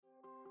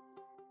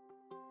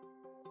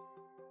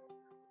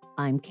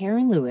I'm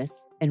Karen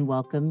Lewis, and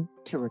welcome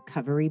to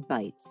Recovery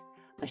Bites,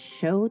 a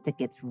show that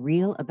gets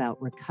real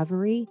about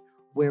recovery,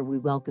 where we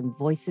welcome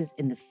voices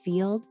in the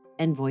field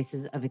and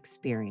voices of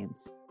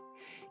experience.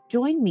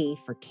 Join me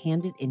for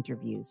candid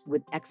interviews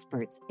with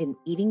experts in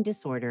eating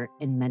disorder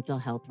and mental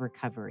health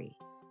recovery.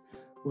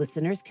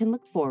 Listeners can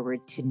look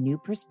forward to new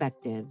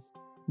perspectives,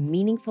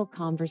 meaningful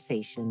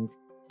conversations,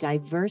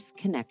 diverse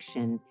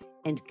connection,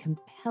 and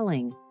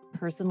compelling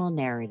personal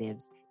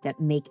narratives that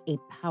make a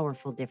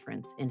powerful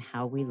difference in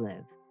how we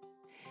live.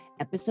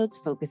 Episodes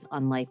focus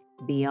on life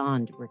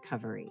beyond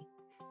recovery,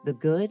 the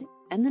good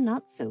and the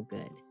not so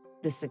good,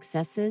 the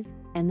successes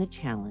and the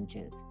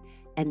challenges,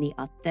 and the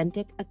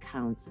authentic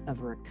accounts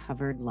of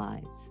recovered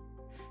lives.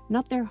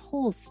 Not their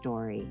whole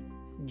story,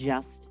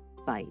 just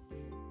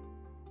bites.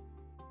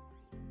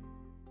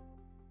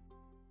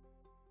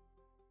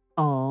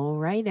 All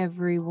right,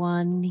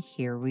 everyone,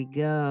 here we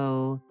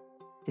go.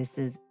 This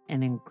is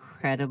an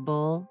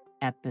incredible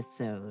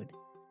episode.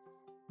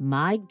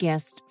 My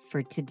guest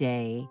for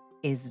today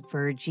is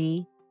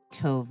Virgie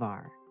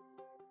Tovar.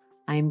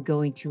 I'm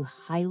going to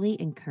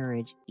highly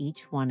encourage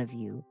each one of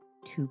you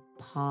to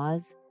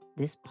pause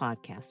this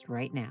podcast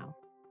right now.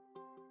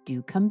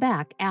 Do come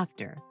back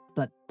after,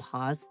 but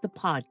pause the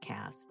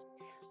podcast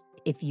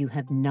if you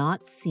have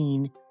not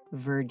seen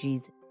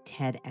Virgie's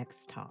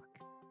TEDx talk.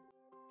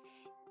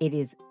 It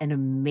is an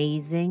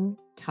amazing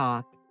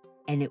talk,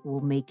 and it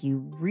will make you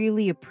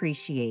really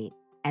appreciate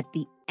at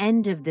the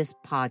end of this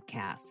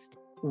podcast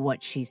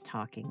what she's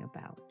talking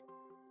about.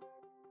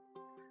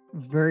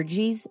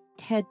 Virgie's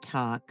TED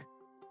Talk,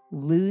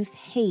 Lose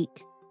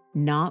Hate,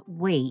 Not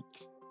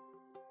Weight.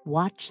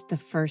 Watch the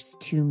first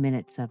 2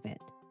 minutes of it.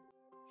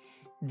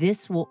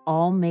 This will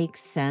all make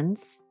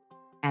sense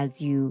as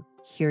you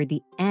hear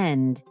the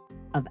end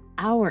of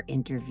our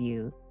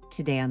interview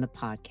today on the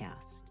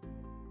podcast.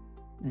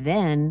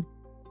 Then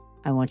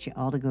I want you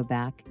all to go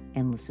back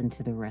and listen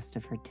to the rest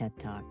of her TED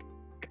Talk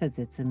because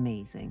it's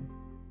amazing.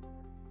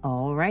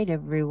 All right,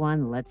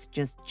 everyone, let's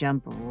just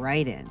jump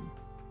right in.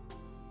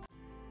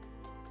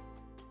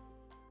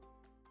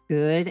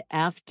 Good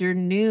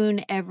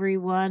afternoon,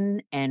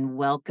 everyone, and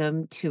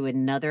welcome to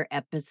another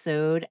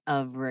episode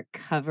of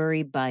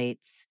Recovery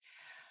Bites.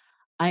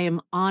 I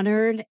am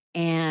honored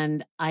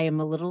and I am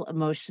a little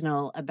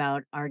emotional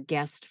about our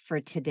guest for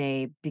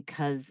today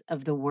because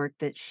of the work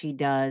that she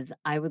does.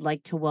 I would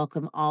like to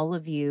welcome all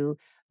of you,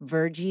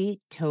 Virgie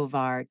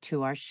Tovar,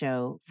 to our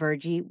show.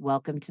 Virgie,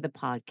 welcome to the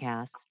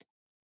podcast.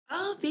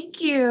 Oh, thank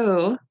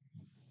you.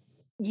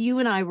 You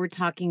and I were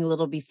talking a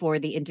little before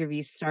the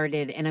interview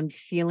started, and I'm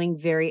feeling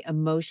very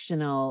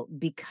emotional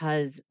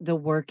because the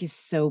work is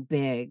so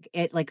big.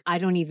 I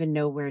don't even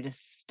know where to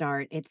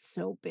start. It's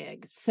so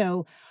big.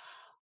 So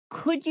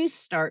could you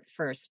start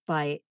first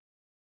by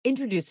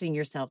introducing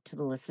yourself to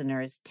the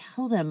listeners?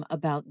 Tell them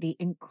about the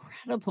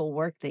incredible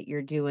work that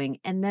you're doing,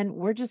 and then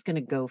we're just going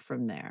to go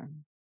from there.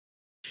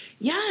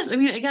 Yes,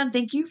 again,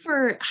 thank you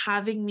for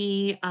having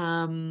me.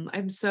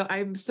 I'm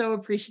so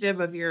appreciative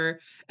of your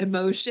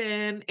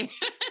emotion.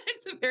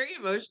 It's a very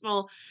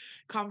emotional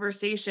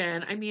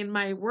conversation.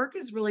 My work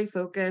is really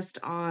focused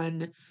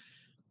on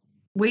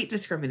weight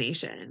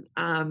discrimination.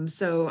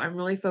 So I'm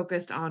really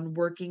focused on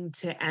working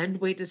to end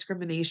weight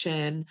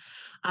discrimination,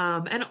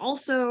 and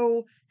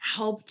also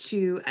help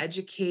to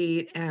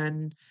educate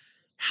and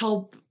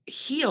help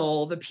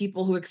heal the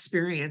people who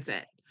experience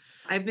it.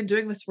 I've been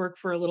doing this work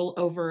for a little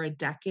over a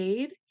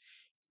decade.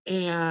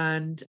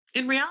 And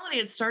in reality,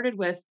 it started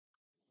with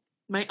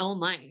my own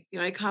life.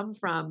 I come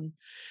from,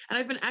 and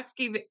I've been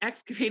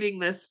excavating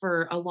this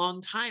for a long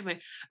time.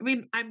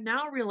 I'm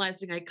now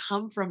realizing I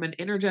come from an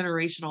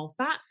intergenerational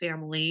fat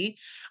family.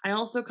 I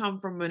also come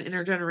from an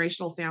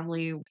intergenerational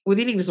family with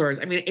eating disorders.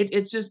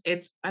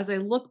 It's as I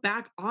look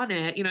back on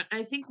it,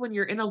 I think when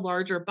you're in a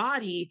larger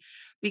body,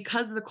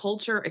 because the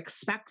culture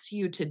expects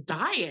you to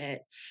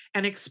diet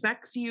and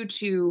expects you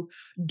to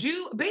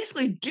do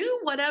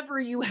whatever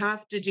you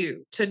have to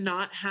do to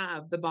not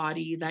have the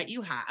body that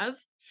you have.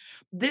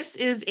 This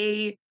is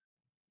a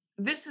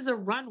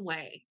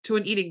runway to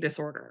an eating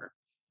disorder.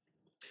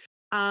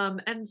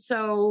 And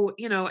so,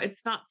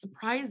 it's not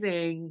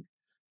surprising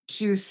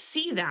to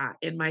see that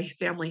in my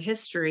family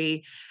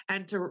history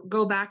and to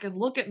go back and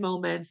look at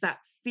moments that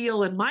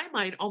feel in my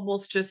mind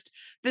almost just,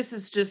 this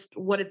is just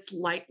what it's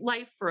like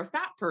life for a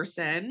fat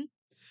person,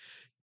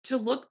 to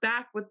look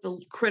back with the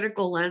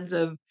critical lens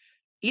of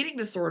eating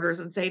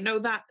disorders and say,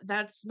 no,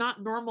 that's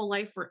not normal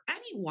life for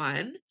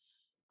anyone.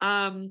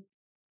 Um,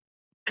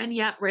 and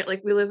yet, right,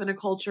 like we live in a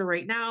culture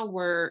right now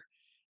where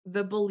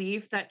the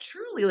belief that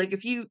truly, like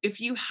if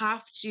you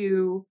have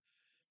to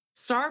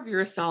starve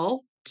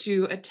yourself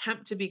to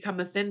attempt to become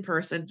a thin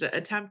person, to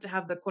attempt to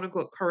have the quote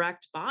unquote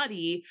correct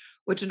body,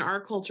 which in our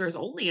culture is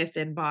only a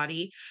thin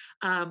body,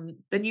 then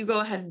you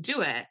go ahead and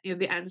do it.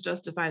 The ends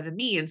justify the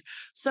means.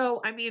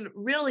 So,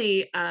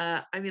 really,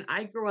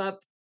 I grew up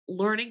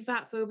learning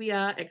fat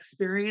phobia,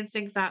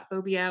 experiencing fat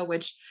phobia,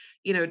 which,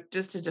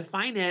 just to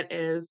define it,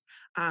 is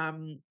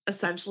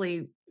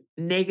essentially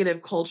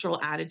negative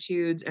cultural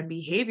attitudes and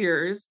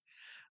behaviors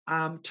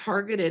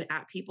targeted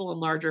at people in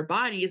larger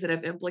bodies that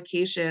have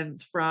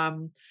implications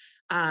from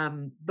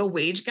the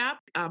wage gap.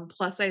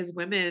 Plus size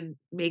women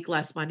make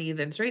less money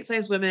than straight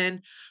size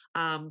women.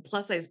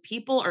 Plus size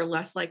people are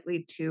less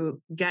likely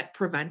to get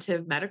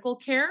preventive medical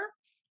care,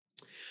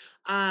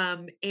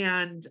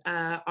 and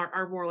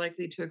are more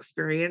likely to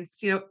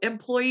experience,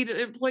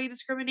 employee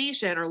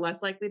discrimination, or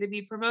less likely to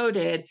be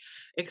promoted,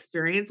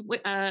 experience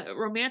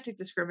romantic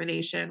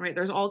discrimination. Right?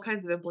 There's all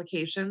kinds of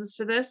implications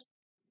to this.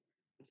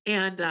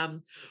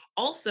 And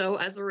also,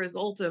 as a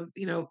result of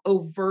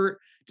overt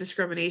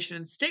discrimination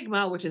and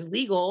stigma, which is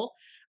legal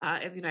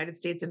in the United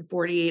States in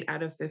 48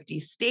 out of 50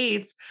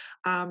 states,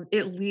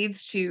 it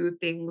leads to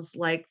things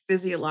like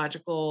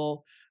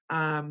physiological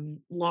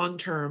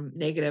long-term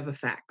negative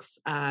effects.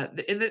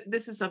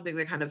 This is something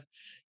that kind of,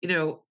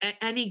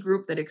 any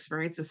group that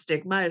experiences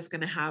stigma is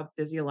going to have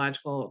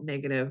physiological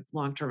negative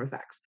long-term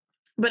effects.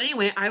 But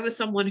anyway, I was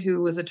someone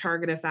who was a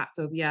target of fat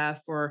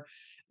phobia for,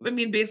 I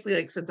mean, basically,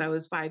 like, since I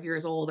was 5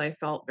 years old. I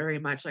felt very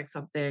much like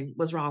something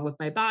was wrong with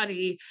my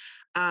body,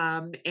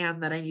 and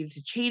that I needed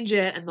to change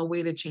it. And the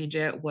way to change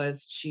it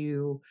was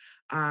to,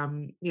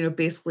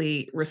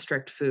 basically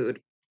restrict food.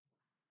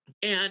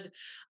 And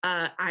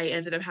I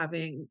ended up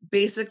having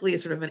basically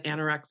sort of an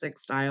anorexic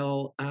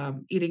style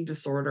eating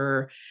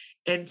disorder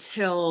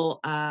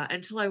until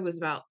I was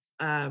about,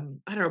 I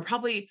don't know,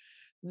 probably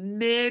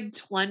mid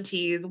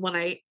 20s, when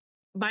I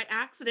by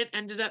accident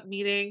ended up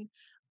meeting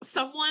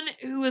someone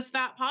who was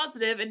fat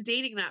positive and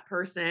dating that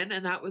person,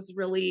 and that was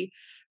really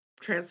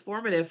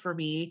transformative for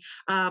me.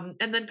 And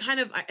then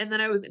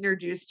I was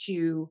introduced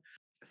to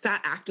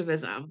fat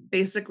activism,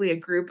 basically a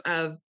group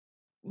of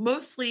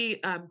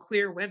mostly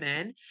queer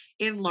women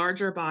in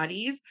larger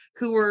bodies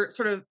who were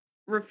sort of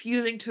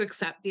refusing to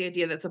accept the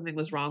idea that something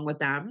was wrong with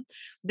them.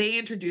 They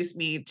introduced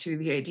me to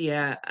the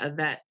idea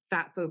that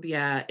fat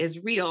phobia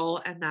is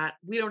real, and that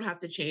we don't have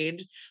to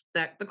change,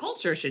 that the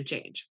culture should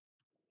change,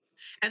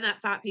 and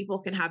that fat people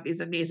can have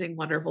these amazing,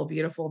 wonderful,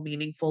 beautiful,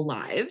 meaningful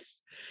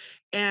lives.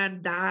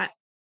 And that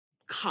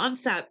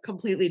concept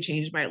completely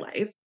changed my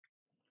life.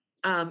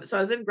 So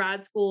I was in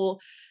grad school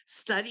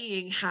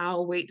studying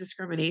how weight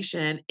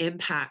discrimination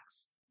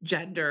impacts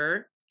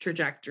gender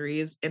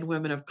trajectories in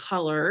women of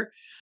color.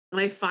 And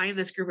I find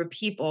this group of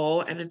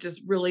people, and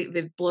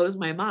it blows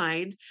my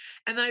mind.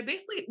 And then I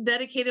basically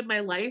dedicated my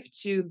life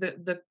to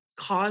the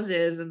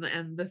causes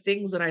and the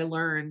things that I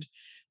learned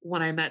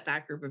when I met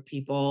that group of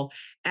people.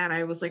 And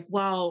I was like,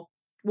 well,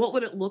 what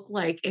would it look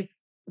like if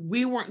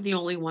we weren't the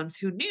only ones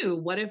who knew?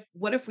 What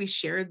if we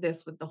shared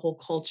this with the whole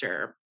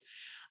culture?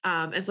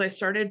 And so I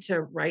started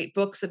to write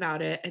books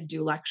about it and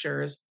do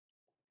lectures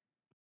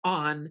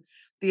on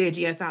the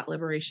idea of fat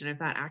liberation and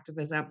fat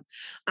activism.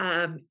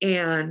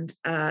 And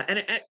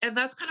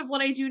that's kind of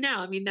what I do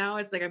now. I mean, now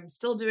it's like I'm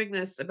still doing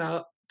this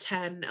about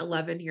 10,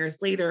 11 years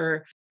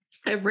later.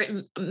 I've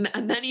written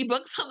many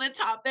books on the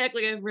topic.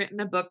 Like, I've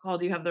written a book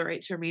called You Have the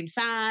Right to Remain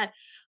Fat,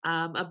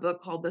 a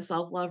book called The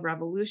Self-Love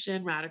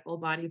Revolution, Radical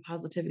Body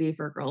Positivity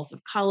for Girls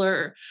of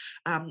Color.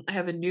 I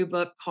have a new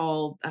book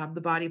called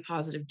The Body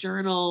Positive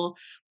Journal.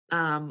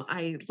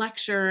 I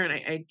lecture and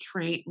I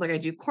train, like, I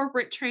do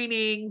corporate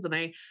trainings, and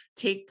I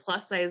take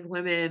plus size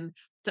women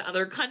to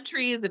other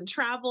countries and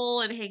travel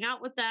and hang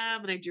out with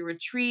them, and I do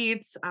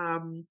retreats.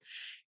 And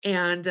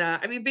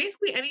I mean,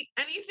 basically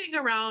anything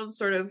around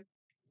sort of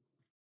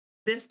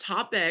this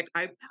topic,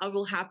 I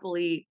will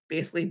happily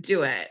basically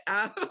do it. So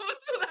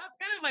that's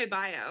kind of my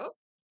bio.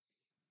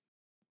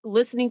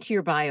 Listening to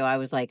your bio, I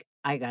was like,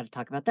 I got to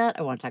talk about that.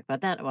 I want to talk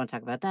about that. I want to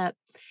talk about that.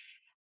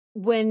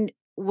 When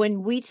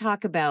we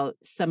talk about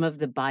some of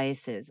the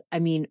biases, I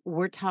mean,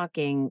 we're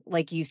talking,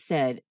 like you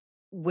said,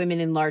 women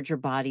in larger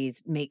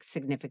bodies make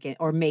significant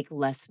or make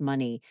less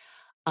money.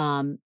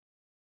 Um,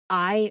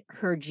 I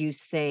heard you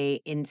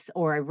say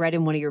or I read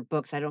in one of your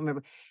books, I don't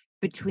remember,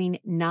 between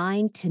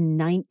 $9,000 to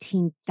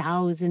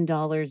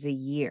 $19,000 a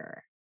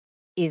year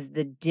is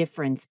the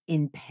difference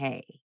in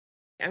pay.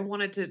 I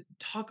wanted to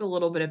talk a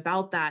little bit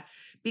about that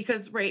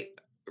because, right,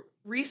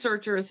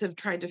 researchers have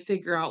tried to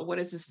figure out what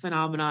is this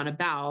phenomenon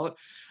about.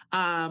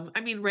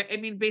 I mean, right, I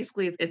mean,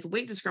 basically it's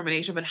weight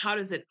discrimination, but how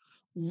does it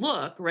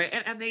look,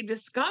 right? And they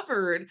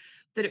discovered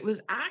that it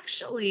was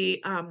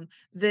actually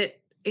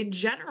that in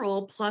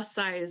general, plus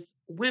size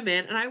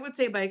women, and I would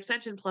say by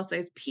extension, plus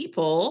size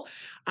people,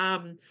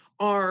 um,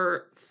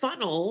 are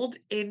funneled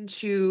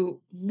into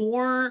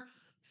more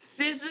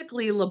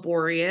physically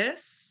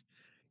laborious,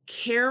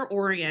 care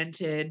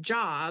oriented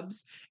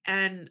jobs,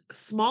 and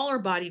smaller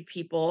bodied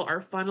people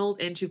are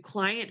funneled into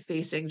client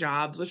facing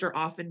jobs, which are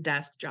often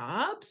desk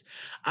jobs,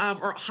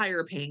 or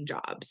higher paying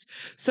jobs.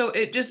 So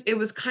it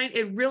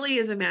really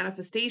is a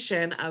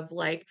manifestation of,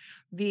 like,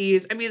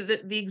 these. I mean,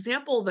 the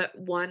example that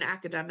one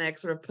academic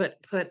sort of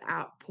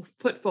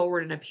put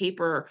forward in a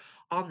paper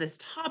on this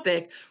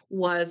topic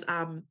was,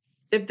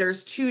 if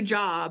there's two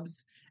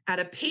jobs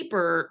at a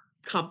paper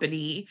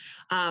company,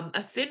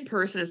 a thin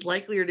person is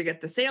likelier to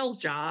get the sales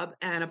job,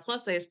 and a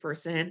plus size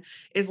person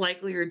is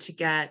likelier to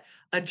get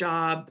a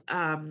job,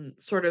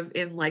 sort of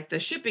in like the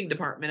shipping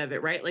department of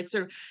it, right? Like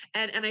sort of,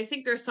 and I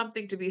think there's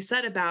something to be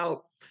said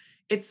about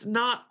it's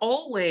not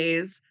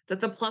always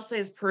that the plus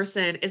size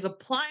person is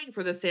applying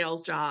for the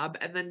sales job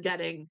and then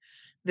getting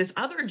this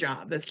other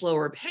job that's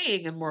lower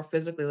paying and more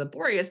physically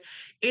laborious.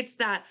 It's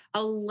that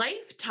a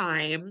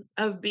lifetime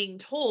of being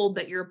told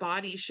that your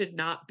body should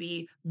not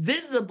be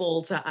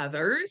visible to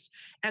others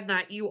and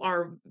that you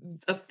are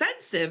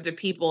offensive to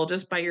people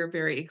just by your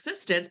very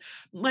existence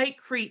might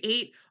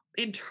create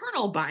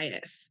internal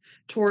bias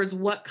towards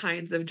what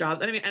kinds of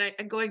jobs. And I mean,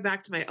 and going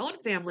back to my own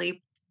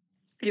family,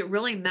 it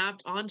really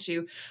mapped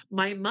onto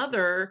my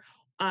mother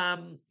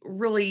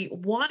really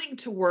wanting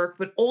to work,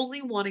 but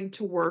only wanting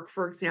to work,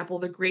 for example,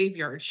 the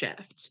graveyard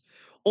shift,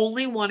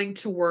 only wanting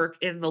to work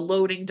in the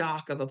loading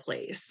dock of a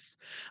place.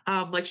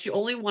 Like she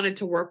only wanted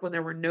to work when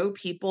there were no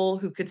people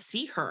who could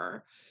see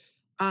her.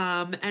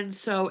 And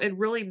so it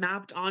really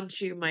mapped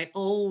onto my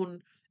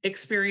own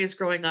experience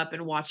growing up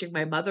and watching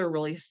my mother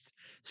really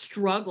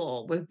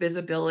struggle with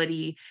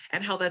visibility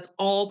and how that's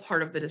all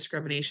part of the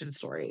discrimination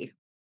story.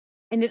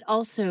 And it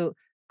also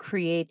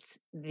creates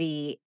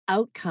the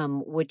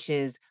outcome, which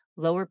is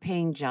lower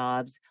paying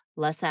jobs,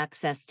 less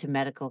access to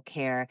medical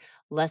care,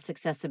 less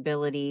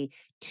accessibility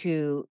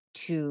to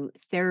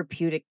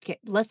therapeutic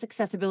less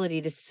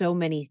accessibility to so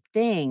many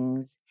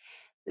things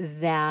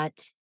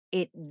that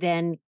it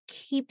then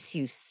keeps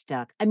you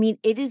stuck. I mean,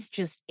 it is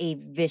just a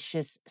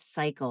vicious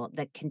cycle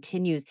that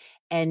continues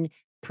and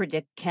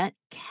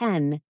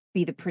can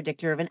be the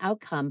predictor of an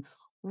outcome,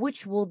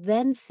 which will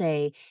then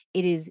say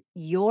it is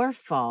your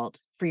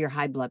fault for your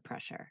high blood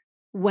pressure.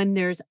 When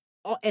there's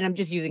and I'm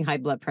just using high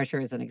blood pressure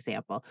as an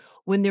example.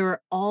 When there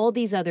are all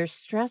these other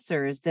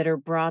stressors that are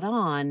brought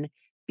on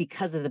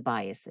because of the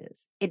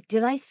biases.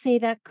 Did I say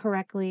that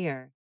correctly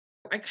or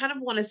I kind of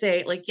want to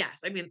say, like,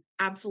 yes, I mean,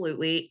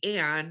 absolutely.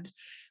 And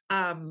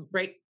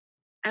right,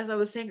 as I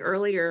was saying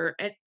earlier,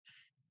 at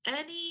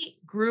any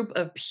group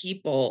of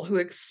people who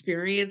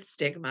experience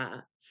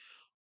stigma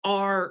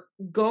are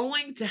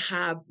going to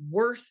have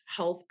worse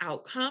health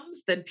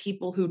outcomes than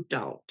people who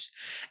don't.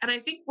 And I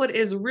think what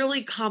is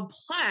really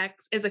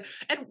complex is,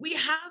 and we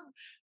have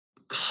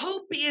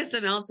copious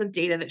amounts of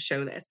data that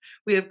show this.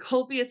 We have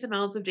copious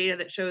amounts of data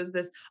that shows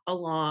this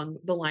along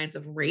the lines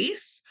of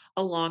race,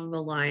 along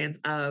the lines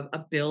of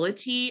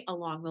ability,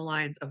 along the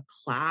lines of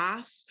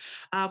class.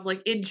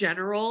 Like in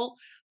general,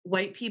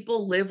 white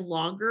people live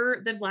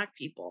longer than black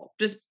people,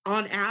 just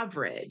on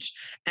average.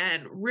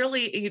 And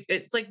really,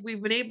 it's like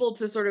we've been able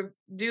to sort of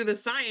do the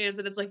science,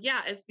 and it's like,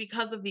 yeah, it's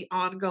because of the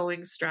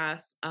ongoing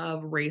stress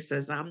of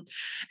racism.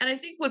 And I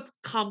think what's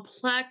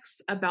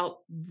complex about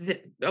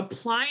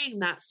applying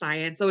that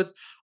science, so it's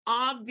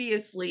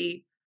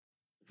obviously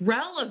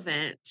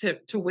relevant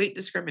to weight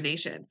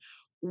discrimination.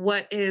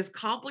 What is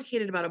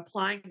complicated about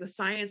applying the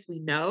science we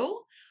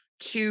know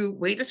to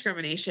weight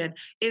discrimination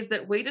is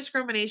that weight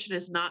discrimination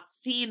is not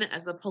seen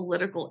as a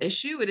political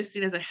issue, it is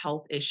seen as a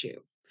health issue.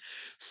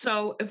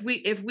 So if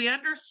we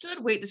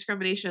understood weight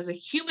discrimination as a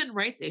human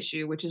rights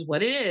issue, which is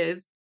what it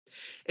is,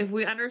 if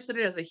we understood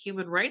it as a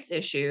human rights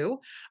issue,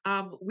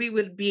 we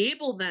would be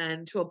able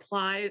then to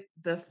apply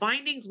the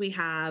findings we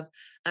have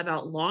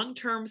about long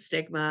term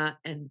stigma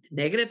and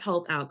negative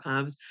health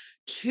outcomes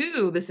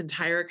to this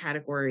entire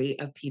category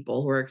of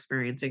people who are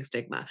experiencing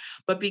stigma.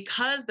 But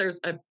because there's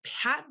a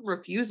patent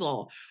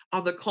refusal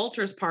on the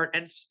culture's part,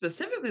 and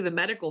specifically the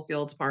medical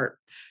field's part,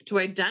 to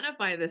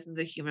identify this as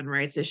a human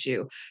rights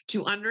issue,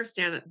 to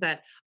understand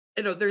that,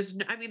 there's,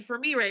 I mean, for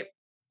me, right,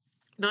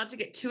 not to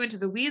get too into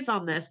the weeds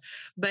on this,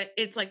 but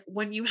it's like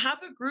when you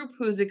have a group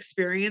who's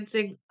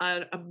experiencing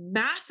a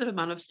massive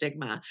amount of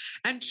stigma,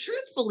 and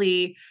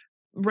truthfully,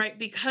 right,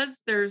 because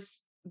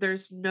there's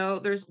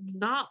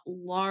not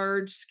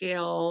large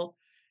scale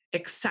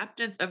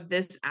acceptance of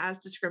this as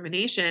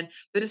discrimination.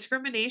 The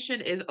discrimination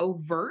is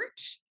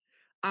overt.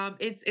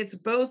 It's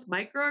both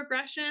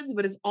microaggressions,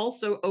 but it's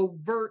also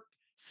overt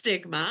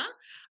stigma.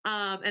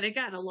 And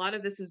again, a lot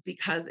of this is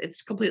because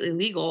it's completely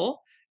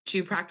legal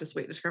to practice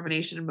weight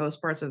discrimination in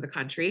most parts of the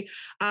country.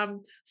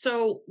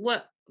 So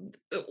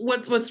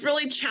what's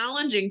really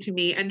challenging to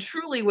me, and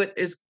truly what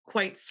is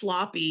quite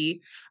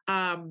sloppy,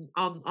 on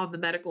the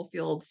medical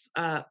field's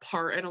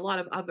part, and a lot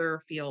of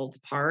other fields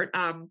part,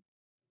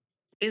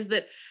 is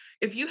that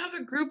if you have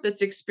a group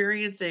that's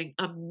experiencing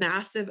a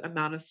massive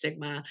amount of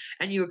stigma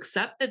and you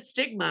accept that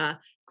stigma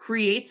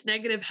creates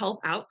negative health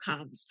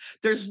outcomes,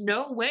 there's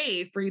no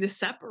way for you to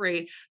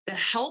separate the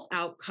health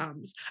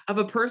outcomes of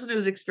a person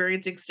who's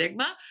experiencing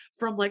stigma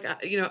from like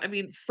I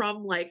mean,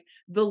 from like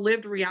the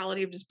lived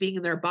reality of just being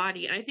in their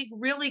body. And I think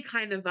really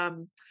kind of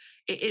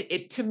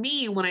it to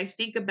me, when I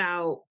think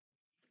about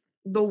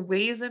the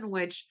ways in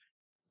which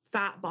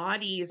fat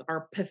bodies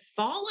are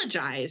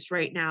pathologized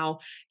right now,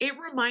 it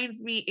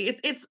reminds me,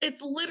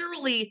 it's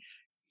literally,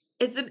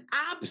 it's an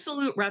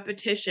absolute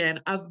repetition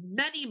of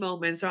many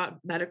moments throughout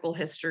medical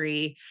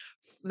history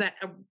that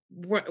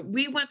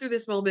we went through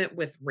this moment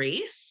with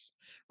race,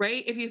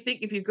 right?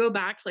 If you go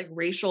back to like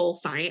racial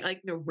science,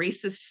 like,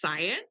 racist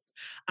science,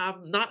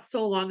 not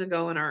so long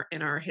ago in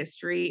our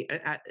history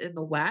in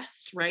the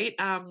West, right?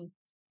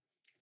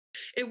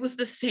 It was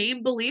the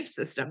same belief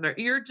system that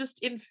you're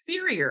just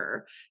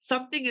inferior.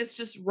 Something is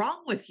just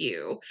wrong with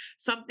you.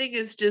 Something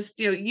is just,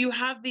 you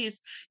have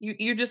these,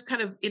 you're just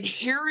kind of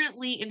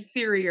inherently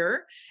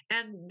inferior.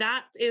 And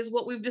that is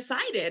what we've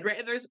decided,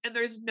 right? And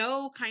there's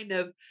no kind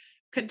of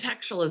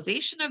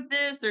contextualization of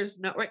this. There's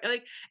no right,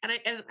 like,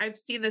 and I've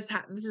seen this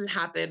happen. This has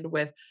happened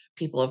with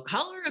people of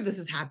color. This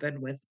has happened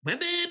with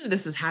women.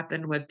 This has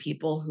happened with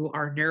people who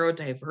are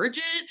neurodivergent.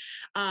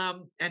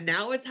 And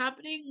now it's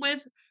happening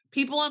with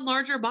people in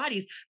larger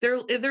bodies. They're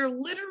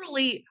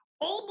literally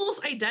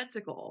almost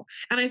identical.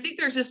 And I think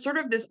there's this sort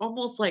of this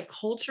almost like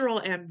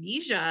cultural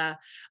amnesia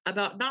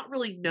about not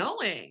really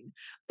knowing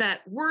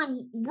that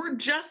we're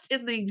just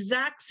in the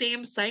exact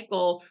same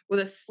cycle with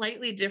a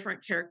slightly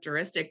different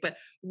characteristic, but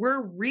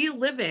we're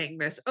reliving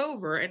this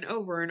over and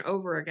over and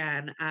over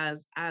again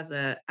as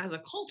a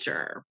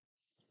culture.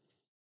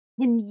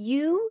 Can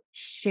you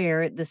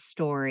share the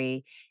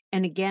story?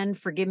 And again,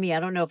 forgive me,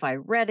 I don't know if I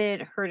read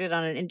it, heard it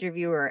on an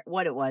interview, or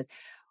what it was,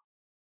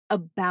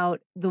 about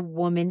the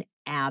woman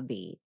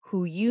Abby,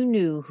 who you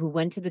knew who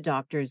went to the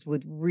doctors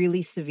with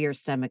really severe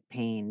stomach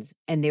pains,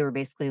 and they were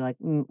basically like,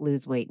 "Mm,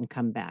 lose weight and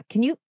come back."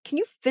 Can you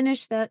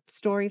finish that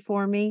story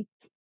for me?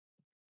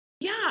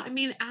 Yeah, I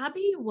mean,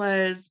 Abby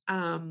was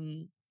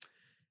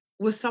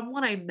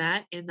someone I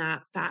met in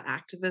that fat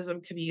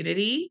activism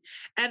community.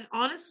 And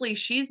honestly,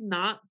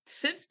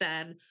 since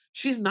then,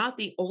 she's not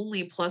the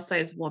only plus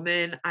size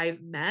woman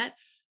I've met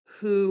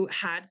who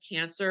had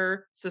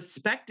cancer,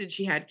 suspected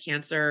she had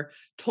cancer,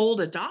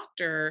 told a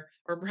doctor,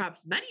 or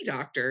perhaps many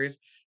doctors,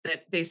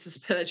 that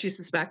she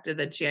suspected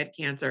that she had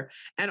cancer,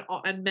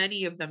 and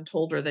many of them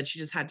told her that she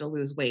just had to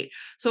lose weight.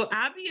 So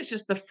Abby is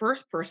just the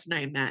first person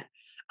I met.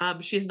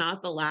 She's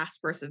not the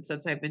last person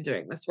since I've been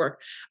doing this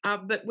work.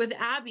 But with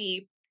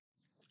Abby,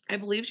 I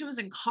believe she was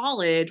in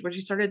college when she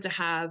started to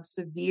have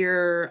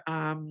severe,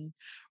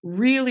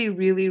 really,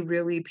 really,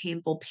 really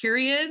painful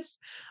periods,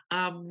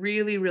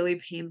 really, really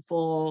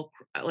painful,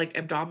 like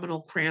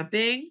abdominal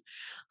cramping.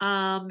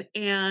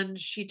 And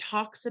she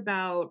talks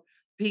about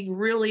being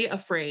really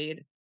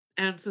afraid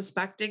and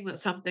suspecting that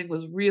something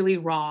was really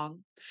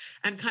wrong,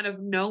 and kind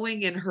of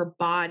knowing in her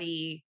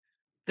body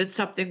that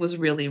something was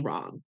really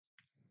wrong,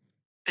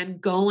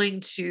 and going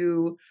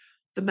to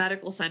the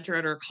medical center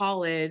at her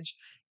college,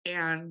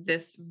 and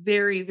this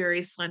very,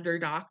 very slender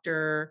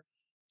doctor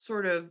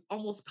sort of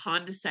almost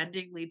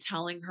condescendingly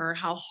telling her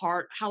how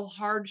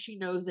hard she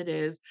knows it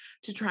is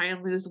to try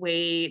and lose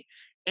weight,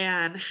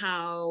 and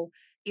how,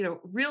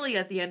 really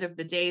at the end of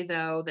the day,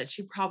 though, that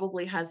she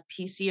probably has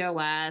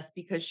PCOS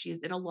because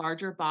she's in a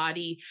larger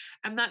body,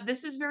 and that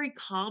this is very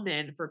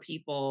common for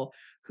people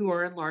who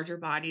are in larger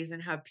bodies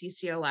and have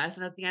PCOS,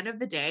 and at the end of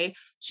the day,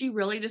 she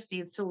really just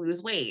needs to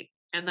lose weight,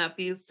 and that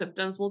these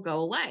symptoms will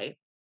go away.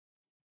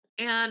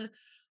 And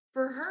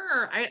for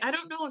her, I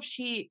don't know if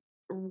she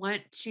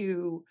went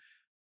to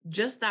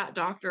just that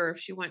doctor, or if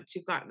she went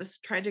to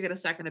tried to get a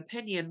second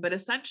opinion, but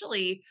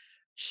essentially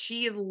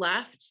she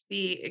left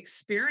the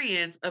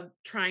experience of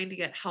trying to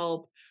get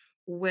help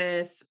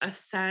with a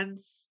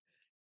sense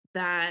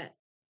that,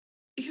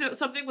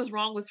 something was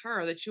wrong with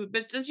her, that she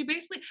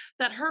basically,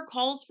 that her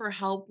calls for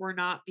help were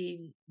not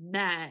being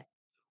met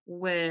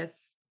with,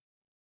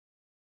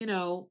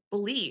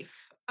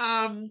 belief.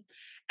 And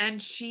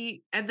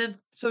then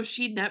so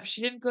she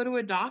didn't go to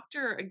a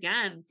doctor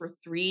again for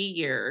 3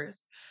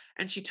 years.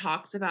 And she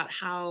talks about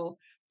how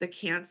the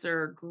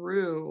cancer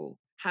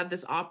had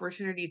this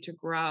opportunity to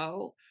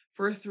grow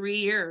for 3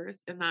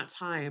 years in that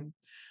time.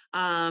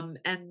 And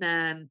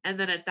then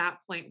at that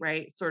point,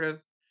 right, sort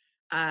of,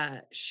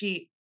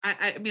 she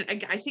I mean,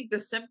 I think the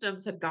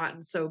symptoms had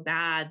gotten so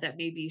bad that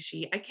maybe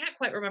I can't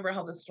quite remember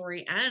how the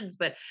story ends,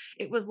 but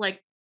it was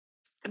like,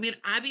 I mean,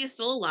 Abby is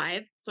still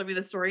alive. So I mean,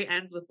 the story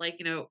ends with like,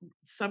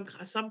 some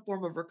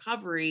form of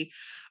recovery,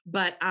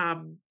 but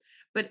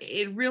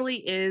it really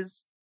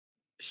is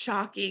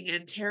shocking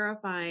and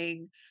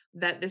terrifying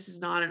that this is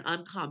not an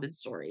uncommon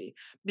story.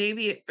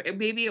 Maybe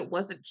it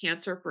wasn't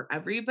cancer for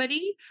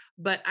everybody,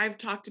 but I've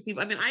talked to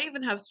people. I mean, I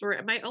even have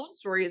my own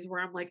stories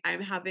where I'm like,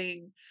 I'm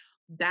having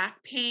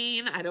back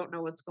pain. I don't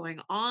know what's going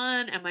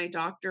on. And my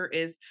doctor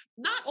is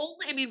not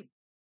only, I mean,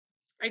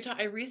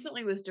 I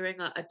recently was doing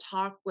a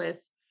talk with,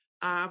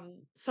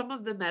 some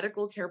of the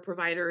medical care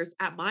providers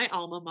at my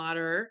alma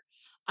mater,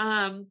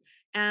 um,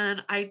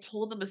 and I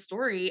told them a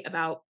story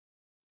about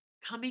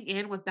coming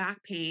in with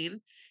back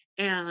pain,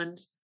 and,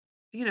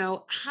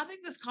 having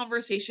this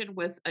conversation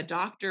with a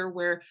doctor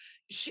where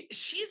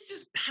she's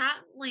just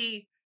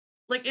patently,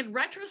 like, in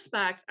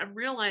retrospect, I'm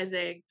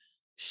realizing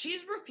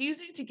she's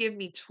refusing to give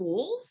me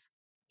tools.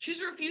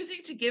 She's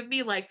refusing to give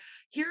me, like,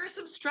 here are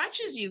some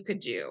stretches you could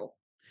do.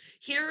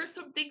 Here are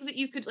some things that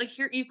you could, like,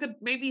 here you could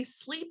maybe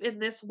sleep in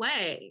this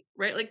way,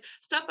 right? Like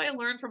stuff I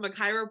learned from a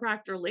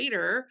chiropractor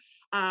later.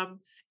 Um,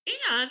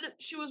 and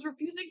she was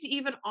refusing to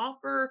even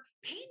offer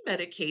pain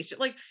medication,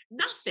 like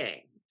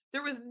nothing.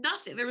 There was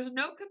nothing. There was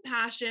no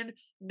compassion,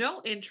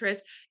 no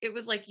interest. It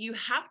was like, you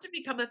have to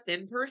become a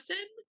thin person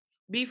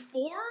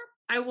before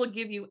I will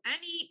give you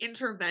any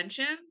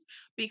interventions,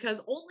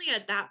 because only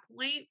at that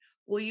point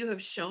will you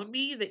have shown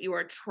me that you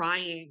are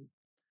trying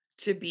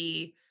to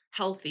be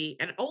healthy.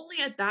 And only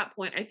at that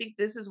point, I think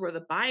this is where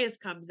the bias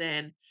comes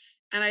in.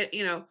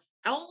 And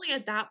only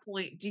at that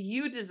point do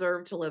you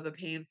deserve to live a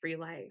pain-free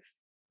life.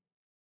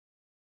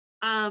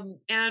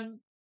 And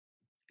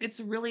it's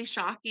really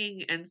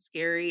shocking and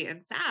scary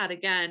and sad,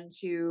 again,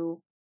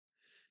 to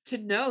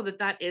know that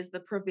that is the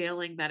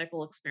prevailing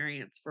medical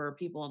experience for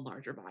people in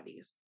larger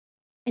bodies.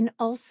 And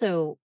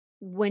also,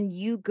 when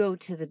you go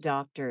to the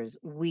doctors,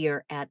 we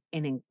are at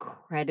an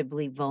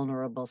incredibly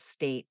vulnerable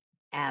state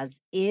as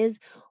is.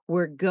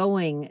 We're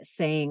going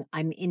saying,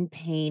 I'm in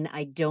pain,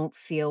 I don't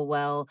feel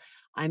well,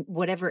 I'm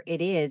whatever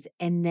it is.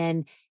 And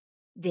then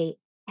they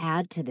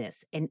add to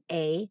this and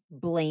A,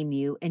 blame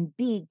you, and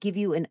B, give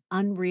you an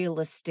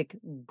unrealistic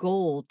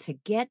goal to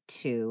get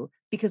to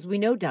because we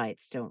know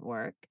diets don't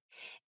work.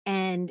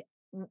 And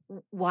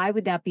why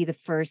would that be the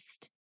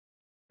first?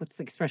 What's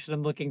the expression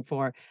I'm looking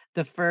for?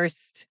 The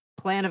first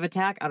plan of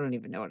attack? I don't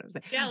even know what I'm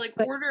saying. Yeah, like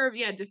But order of,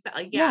 yeah,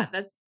 like, yeah, yeah,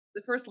 that's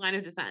the first line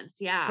of defense.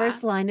 Yeah.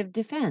 first line of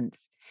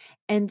defense.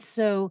 And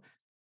so,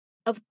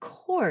 of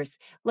course,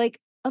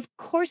 of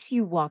course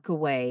you walk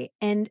away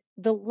and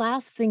the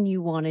last thing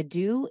you want to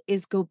do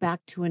is go back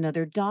to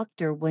another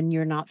doctor when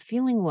you're not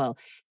feeling well.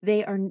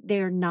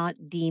 They're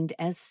not deemed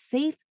as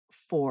safe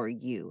for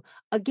you.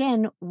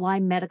 Again,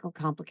 why medical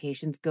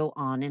complications go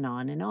on and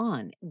on and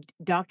on.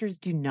 Doctors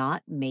do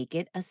not make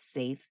it a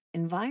safe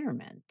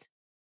environment.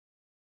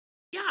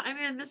 Yeah, I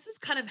mean, this is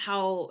kind of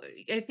how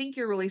I think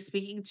you're really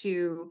speaking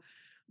to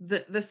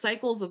the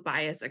cycles of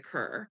bias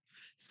occur.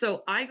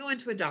 So I go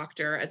into a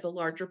doctor as a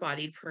larger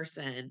bodied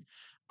person.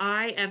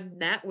 I am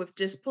met with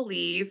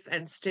disbelief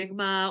and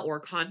stigma or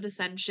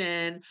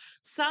condescension,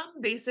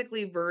 some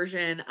basically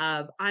version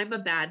of I'm a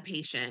bad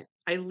patient.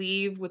 I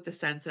leave with the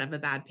sense that I'm a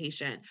bad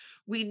patient.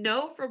 We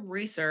know from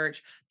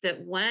research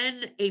that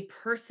when a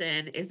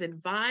person is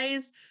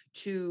advised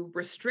to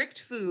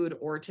restrict food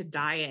or to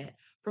diet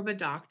from a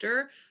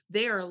doctor,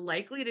 they are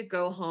likely to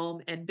go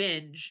home and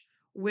binge,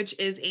 which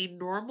is a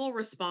normal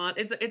response.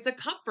 It's a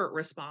comfort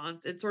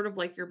response. It's sort of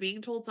like you're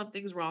being told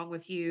something's wrong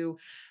with you.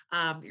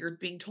 You're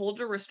being told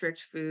to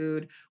restrict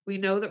food. We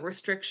know that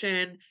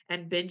restriction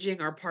and binging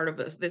are part of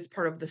this. It's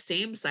part of the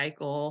same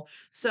cycle.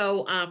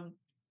 So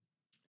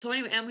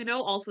anyway, and we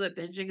know also that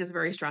binging is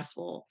very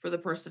stressful for the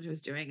person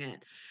who's doing it.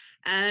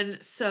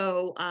 And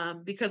so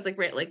because like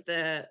right, like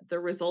the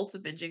results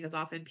of binging is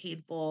often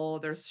painful,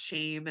 there's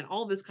shame and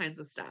all this kinds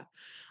of stuff.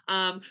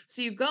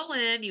 So you go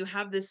in, you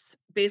have this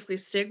basically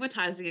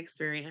stigmatizing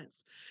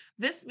experience.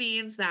 This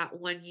means that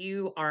when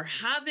you are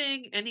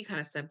having any kind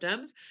of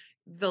symptoms,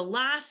 the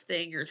last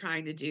thing you're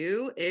trying to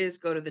do is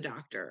go to the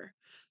doctor.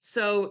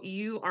 So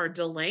you are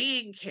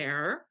delaying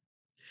care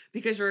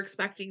because you're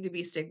expecting to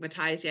be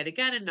stigmatized yet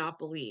again and not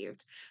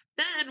believed.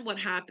 Then what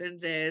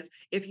happens is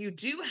if you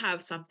do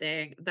have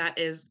something that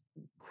is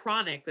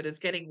chronic, that is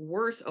getting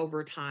worse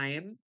over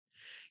time,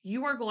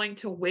 you are going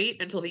to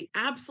wait until the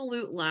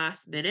absolute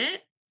last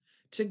minute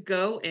to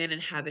go in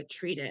and have it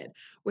treated,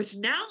 which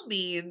now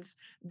means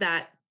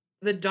that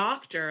the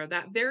doctor,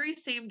 that very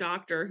same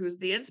doctor who's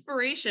the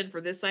inspiration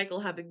for this cycle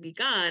having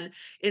begun,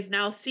 is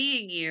now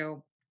seeing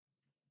you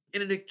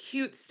in an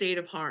acute state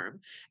of harm.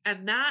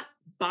 And that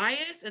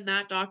bias in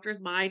that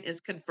doctor's mind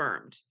is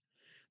confirmed.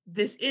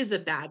 This is a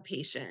bad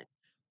patient.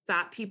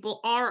 Fat people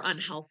are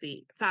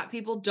unhealthy. Fat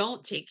people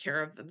don't take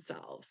care of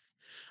themselves.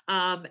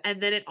 And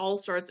then it all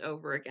starts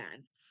over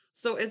again.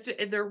 So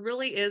there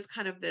really is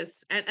kind of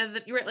this, and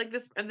you're right, like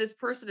this, and this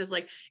person is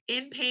like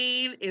in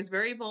pain, is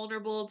very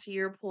vulnerable to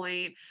your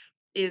point,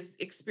 is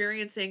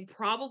experiencing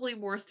probably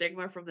more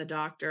stigma from the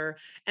doctor,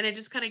 and it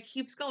just kind of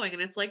keeps going.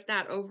 And it's like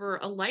that over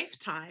a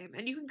lifetime.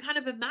 And you can kind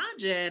of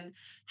imagine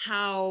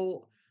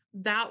how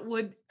that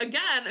would,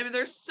 again, I mean,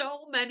 there's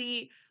so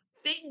many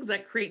things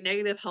that create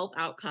negative health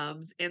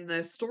outcomes in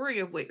the story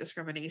of weight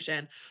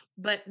discrimination,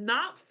 but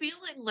not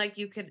feeling like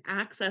you can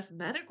access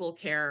medical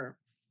care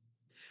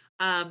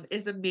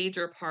is a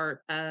major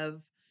part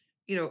of,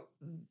 you know,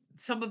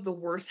 some of the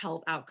worst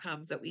health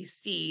outcomes that we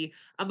see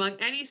among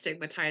any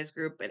stigmatized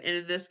group, and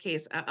in this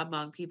case,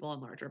 among people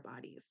in larger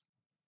bodies.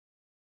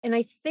 And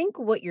I think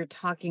what you're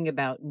talking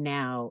about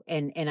now,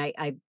 and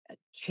I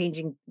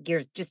changing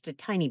gears just a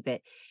tiny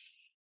bit,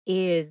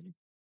 is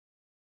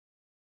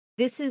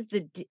this is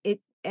it.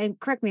 And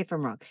correct me if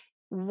I'm wrong.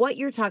 What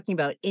you're talking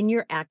about in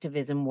your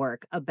activism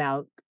work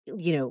about,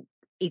 you know,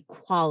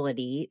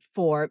 equality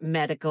for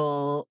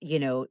medical,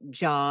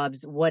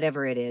 jobs,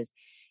 whatever it is,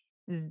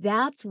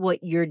 that's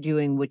what you're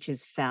doing, which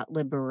is fat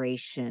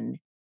liberation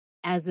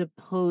as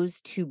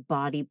opposed to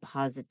body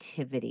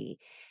positivity,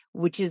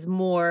 which is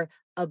more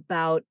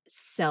about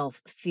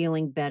self,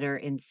 feeling better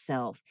in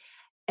self.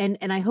 And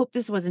I hope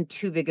this wasn't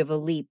too big of a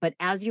leap, but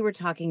as you were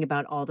talking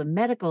about all the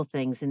medical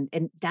things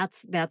and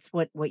that's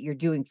what you're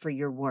doing for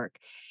your work.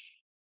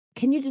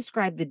 Can you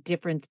describe the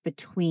difference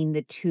between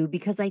the two?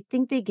 Because I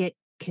think they get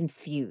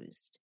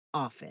confused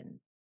often.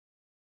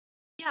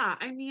 Yeah,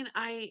 I mean,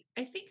 I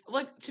think,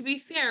 like, to be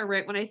fair,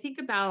 right, when I think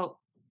about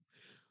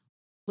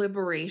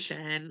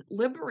liberation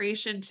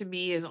to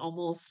me is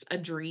almost a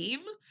dream.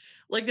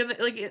 I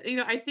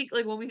think,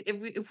 like, when we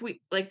if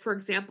we like, for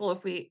example,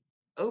 if we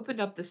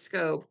opened up the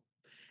scope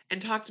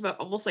and talked about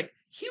almost like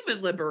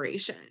human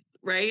liberation,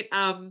 right?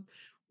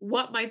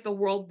 What might the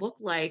world look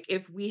like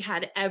if we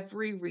had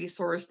every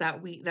resource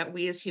that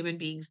we as human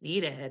beings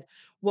needed?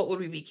 What would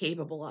we be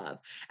capable of?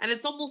 And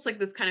it's almost like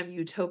this kind of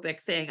utopic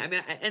thing. I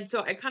mean, and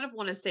so I kind of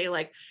want to say,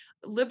 like,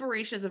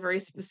 liberation is a very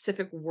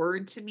specific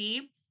word to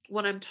me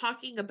when I'm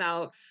talking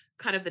about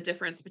kind of the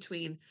difference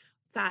between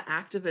fat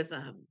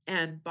activism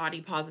and body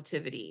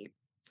positivity.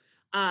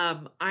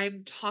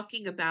 I'm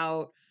talking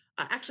about,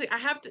 actually, I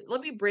have to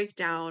let me break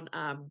down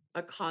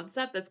a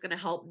concept that's going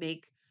to help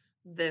make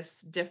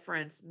this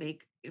difference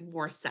make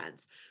more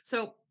sense.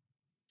 So,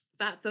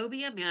 fat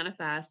phobia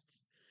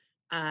manifests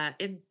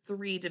in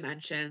three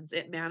dimensions.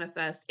 It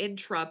manifests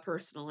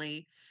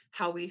intrapersonally,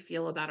 how we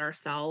feel about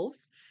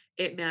ourselves.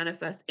 It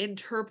manifests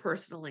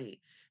interpersonally,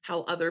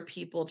 how other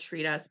people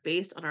treat us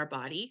based on our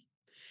body,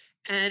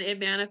 and it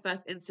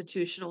manifests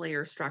institutionally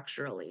or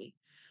structurally.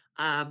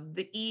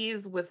 The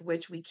ease with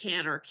which we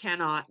can or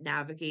cannot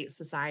navigate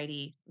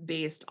society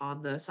based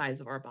on the size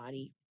of our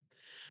body.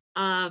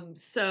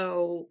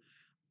 So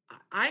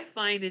I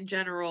find in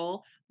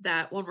general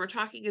that when we're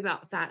talking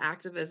about fat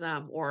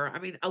activism, or I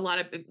mean, a lot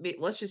of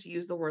let's just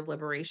use the word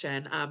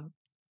liberation.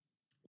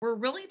 We're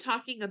really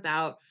talking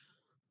about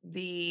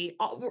we're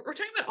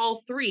talking about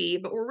all three,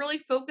 but we're really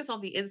focused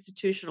on the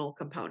institutional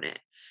component.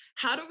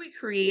 How do we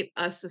create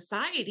a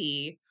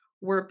society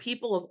where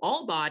people of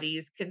all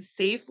bodies can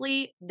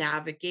safely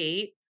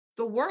navigate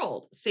the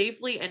world,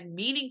 safely and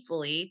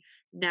meaningfully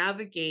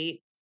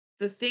navigate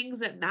the things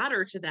that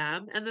matter to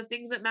them and the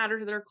things that matter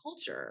to their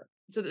culture,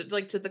 to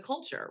the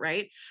culture,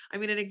 right? I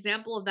mean, an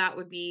example of that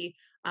would be,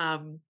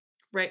 um,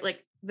 right,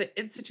 like the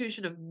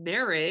institution of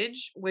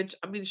marriage, which,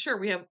 I mean,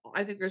 sure,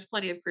 I think there's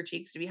plenty of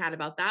critiques to be had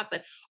about that,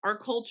 but our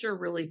culture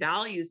really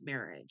values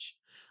marriage.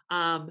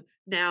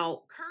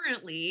 Now,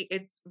 currently,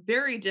 it's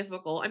very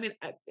difficult. I mean,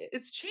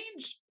 it's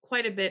changed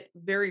quite a bit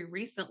very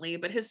recently,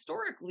 but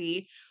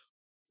historically,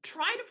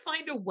 try to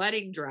find a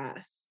wedding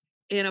dress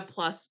in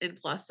plus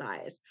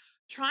size.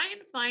 Try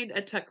and find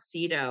a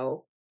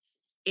tuxedo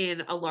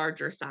in a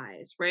larger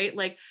size, right?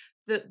 Like,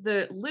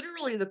 the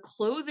literally the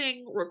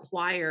clothing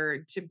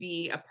required to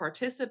be a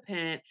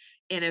participant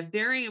in a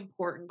very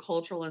important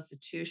cultural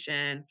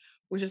institution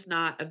was just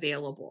not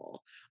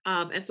available.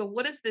 And so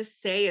what does this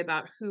say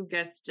about who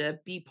gets to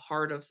be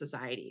part of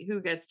society,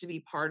 who gets to be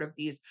part of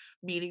these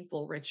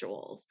meaningful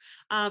rituals?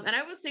 And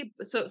I would say,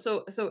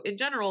 so in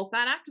general,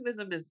 fat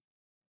activism is,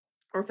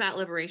 or fat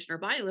liberation or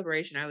body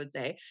liberation, I would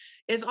say,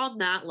 is on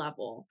that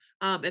level.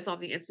 It's on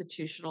the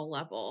institutional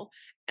level,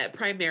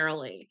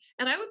 primarily.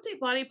 And I would say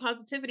body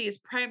positivity is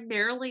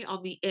primarily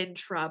on the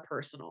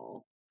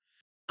intrapersonal.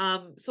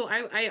 So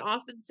I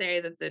often say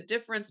that the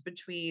difference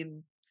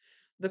between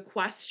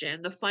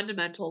the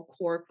fundamental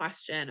core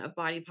question of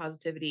body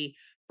positivity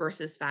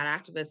versus fat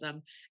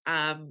activism,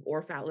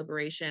 or fat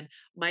liberation,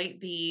 might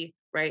be,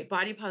 right.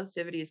 Body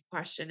positivity's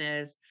question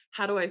is,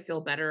 how do I feel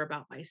better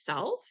about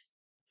myself?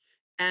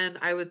 And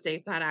I would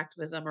say fat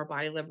activism or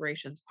body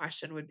liberation's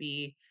question would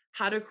be,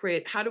 how do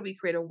we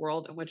create a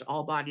world in which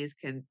all bodies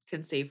can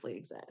safely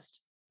exist?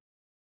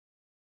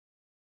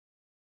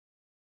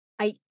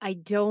 I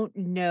don't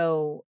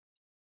know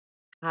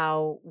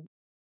how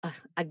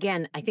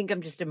again, I think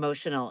I'm just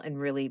emotional and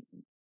really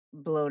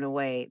blown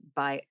away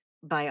by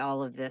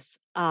all of this.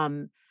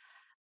 How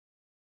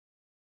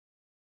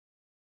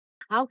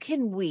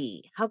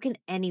can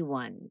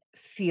anyone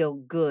feel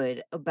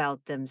good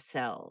about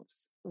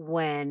themselves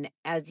when,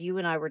 as you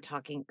and I were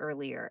talking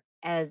earlier,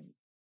 as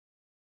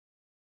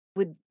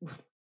with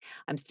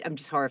I'm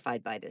just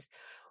horrified by this.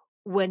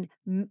 When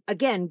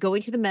again,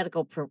 going to the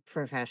medical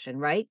profession,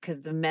 right?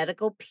 Because the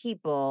medical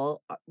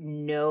people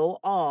know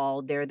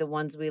all, they're the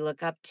ones we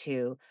look up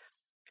to,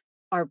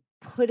 are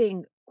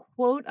putting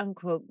quote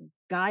unquote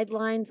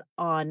guidelines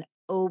on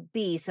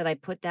obese, and I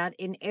put that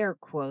in air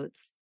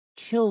quotes,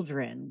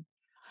 children,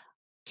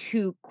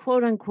 to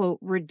quote unquote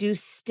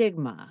reduce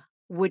stigma,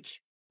 which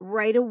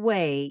right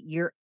away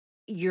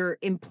you're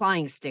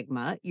implying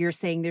stigma. You're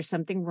saying there's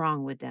something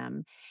wrong with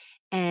them.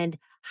 And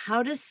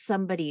how does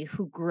somebody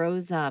who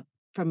grows up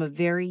from a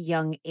very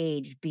young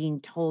age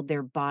being told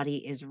their body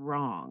is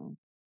wrong,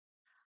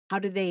 how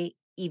do they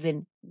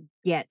even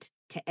get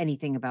to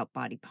anything about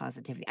body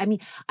positivity? I mean,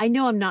 I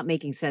know I'm not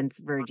making sense,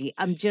 Virgie.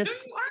 I'm No,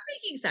 just you are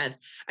making sense.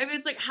 I mean,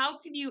 it's like, how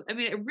can you, I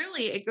mean,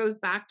 it goes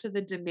back to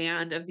the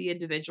demand of the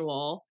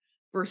individual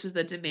versus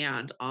the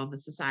demand on the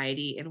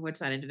society in which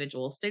that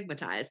individual is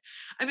stigmatized.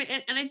 I mean,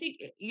 and I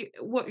think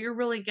what you're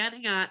really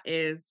getting at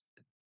is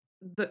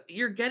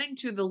you're getting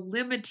to the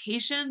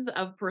limitations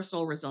of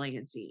personal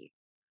resiliency,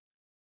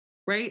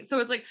 right? So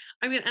it's like,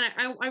 I mean,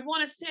 and I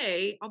want to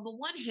say, on the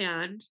one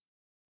hand,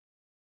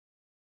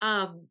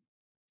 um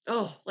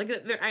Oh, like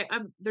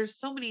there's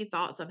so many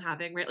thoughts I'm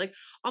having, right? Like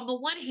on the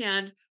one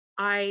hand,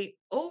 I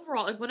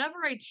overall like whenever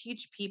I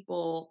teach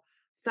people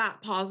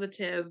fat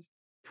positive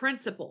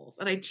principles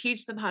and I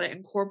teach them how to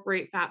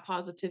incorporate fat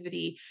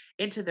positivity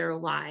into their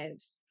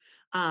lives,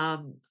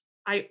 um,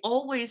 I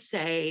always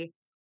say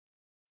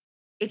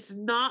it's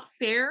not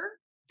fair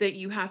that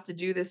you have to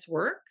do this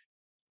work.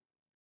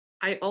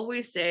 I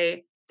always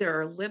say there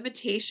are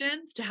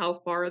limitations to how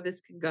far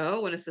this can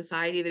go in a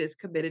society that is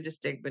committed to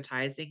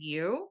stigmatizing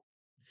you.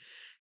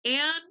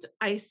 And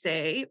I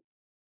say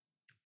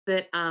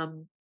that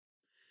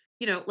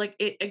like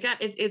it again,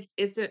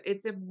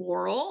 it's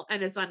immoral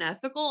and it's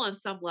unethical on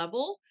some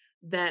level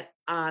that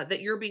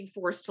you're being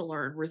forced to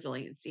learn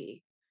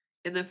resiliency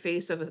in the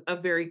face of a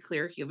very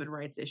clear human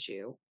rights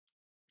issue.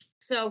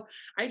 So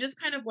I just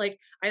kind of like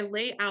I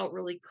lay out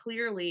really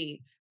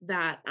clearly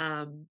that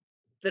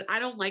I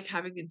don't like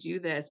having to do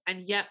this.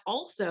 And yet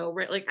also,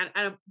 right, like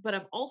but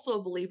I'm also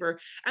a believer.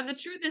 And the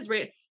truth is,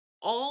 right,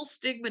 all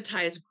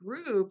stigmatized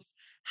groups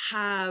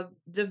have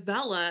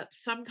developed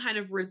some kind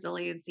of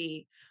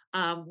resiliency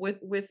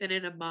within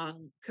and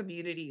among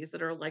communities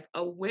that are like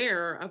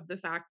aware of the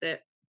fact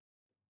that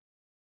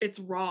it's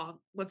wrong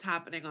what's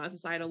happening on a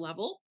societal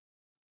level,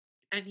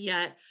 and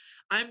yet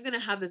I'm going to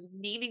have as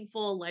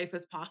meaningful a life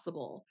as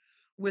possible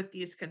with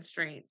these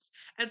constraints.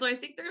 And so I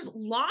think there's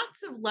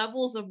lots of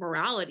levels of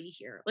morality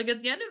here. Like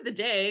at the end of the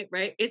day,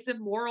 right, it's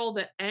immoral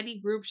that any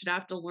group should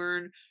have to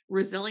learn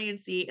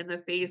resiliency in the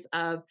face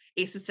of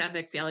a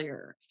systemic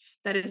failure.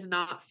 That is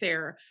not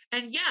fair.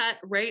 And yet,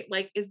 right,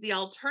 like is the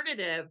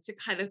alternative to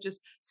kind of just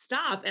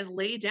stop and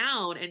lay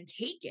down and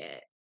take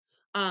it.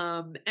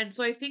 And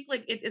so I think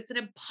like it's an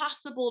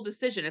impossible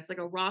decision. It's like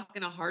a rock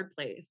in a hard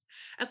place.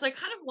 And so I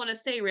kind of want to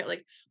say, right,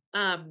 like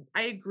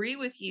I agree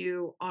with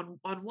you on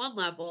one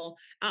level.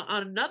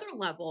 On another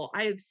level,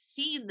 I have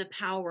seen the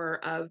power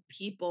of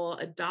people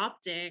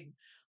adopting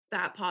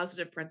fat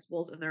positive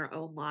principles in their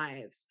own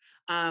lives,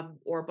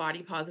 or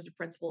body positive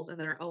principles in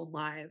their own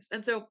lives.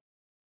 And so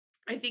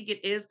I think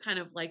it is kind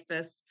of like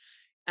this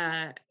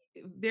uh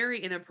very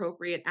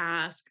inappropriate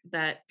ask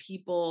that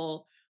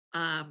people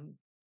um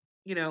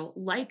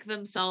like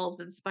themselves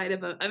in spite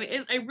of I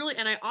mean, I really,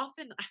 and I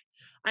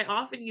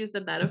often use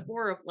the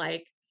metaphor of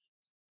like,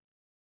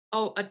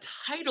 oh, a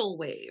tidal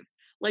wave.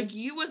 Like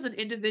you as an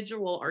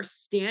individual are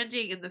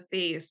standing in the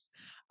face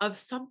of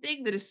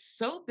something that is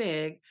so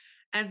big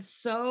and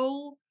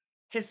so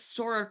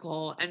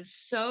historical and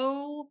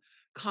so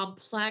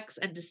complex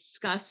and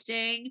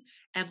disgusting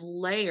and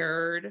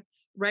layered,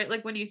 right?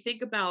 Like when you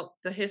think about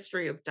the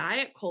history of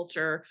diet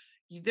culture,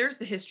 there's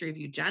the history of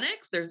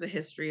eugenics, there's the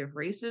history of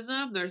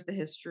racism, there's the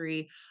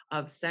history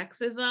of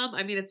sexism.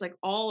 I mean, it's like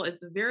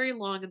it's very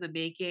long in the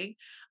making.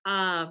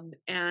 And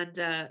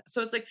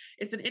so it's like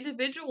it's an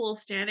individual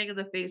standing in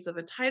the face of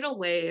a tidal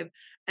wave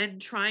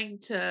and trying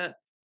to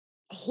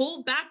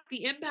hold back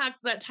the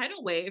impacts of that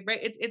tidal wave, right?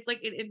 It's like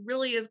it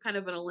really is kind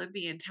of an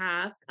Olympian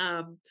task.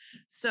 But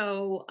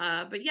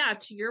yeah,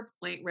 to your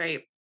point,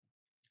 right,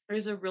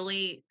 there's a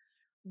really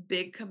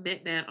big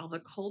commitment on the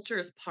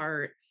culture's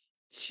part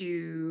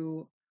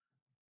to,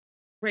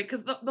 right,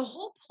 because the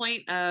whole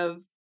point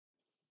of,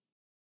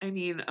 I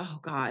mean, oh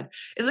God,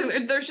 it's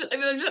like there's just, I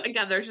mean,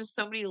 there's just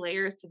so many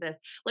layers to this.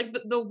 Like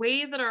the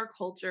way that our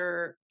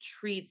culture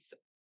treats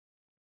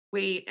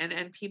weight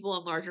and people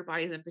in larger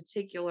bodies in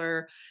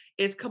particular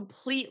is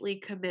completely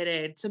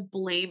committed to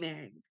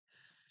blaming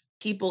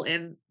people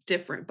in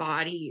different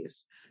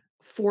bodies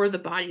for the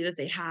body that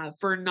they have,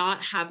 for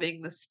not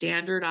having the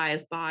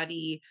standardized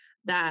body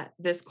that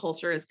this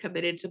culture is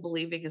committed to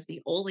believing is the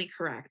only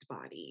correct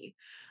body.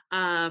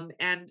 I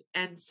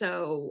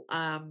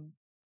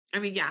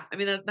mean, yeah, I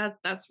mean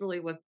that's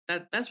really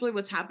that's really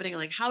what's happening.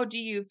 Like, how do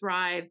you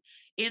thrive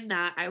in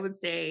that? I would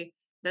say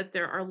that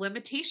there are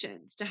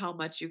limitations to how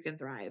much you can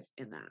thrive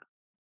in that.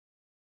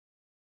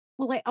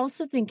 Well, I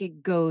also think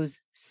it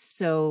goes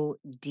so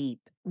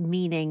deep,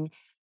 meaning,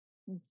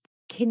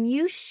 can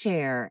you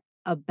share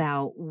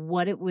about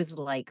what it was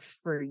like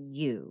for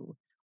you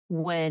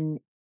when,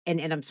 and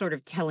I'm sort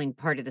of telling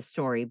part of the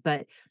story,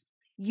 but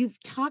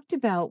you've talked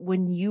about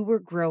when you were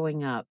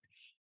growing up,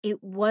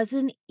 it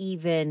wasn't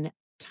even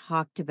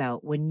talked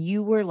about when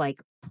you were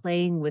like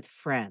playing with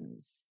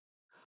friends.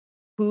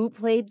 Who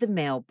played the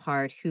male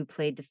part? Who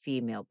played the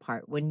female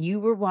part? When you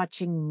were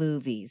watching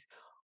movies,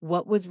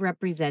 what was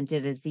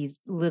represented as these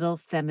little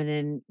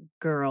feminine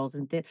girls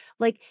and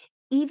like,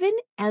 even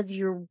as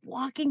you're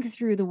walking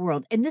through the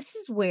world, and this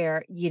is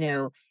where,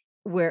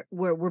 where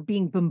we're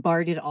being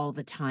bombarded all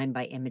the time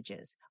by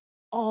images.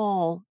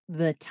 All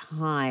the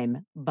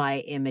time by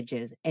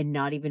images and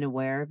not even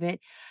aware of it.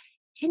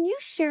 Can you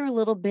share a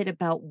little bit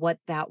about what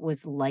that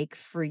was like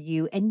for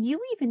you? And you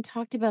even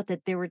talked about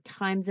that there were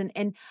times,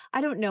 and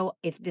I don't know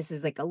if this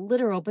is like a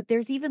literal, but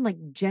there's even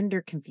like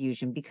gender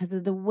confusion because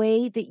of the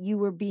way that you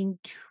were being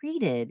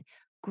treated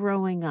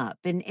growing up.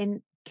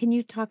 And can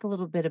you talk a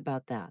little bit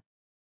about that?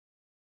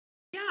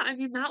 Yeah, I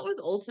mean, that was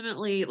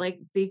ultimately like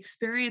the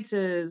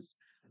experiences.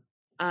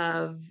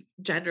 of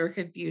gender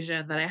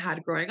confusion that I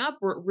had growing up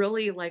were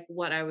really like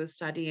what I was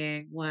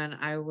studying when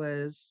I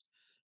was,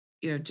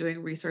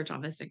 doing research on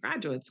this in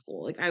graduate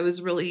school. Like I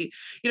was really,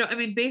 I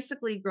mean,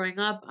 basically growing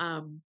up,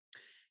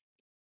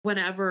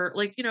 whenever,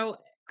 like,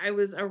 I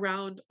was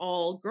around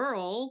all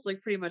girls,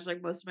 like pretty much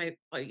like most of my,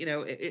 at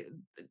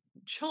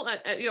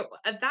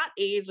that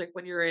age, like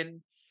when you're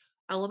in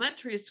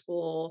elementary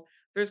school,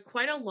 there's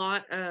quite a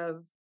lot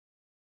of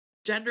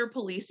gender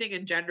policing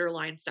and gender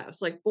line stuff.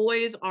 So like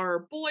boys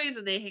are boys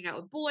and they hang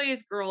out with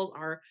boys, girls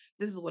are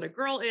this is what a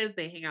girl is,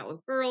 they hang out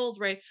with girls,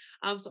 right?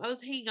 So I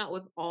was hanging out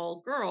with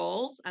all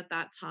girls at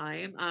that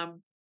time.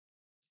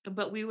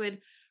 But we would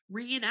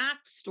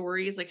reenact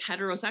stories like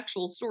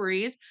heterosexual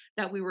stories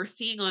that we were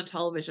seeing on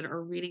television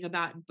or reading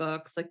about in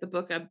books. Like the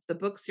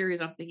book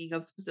series I'm thinking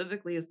of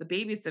specifically is the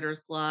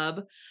Babysitters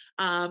Club.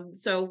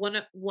 So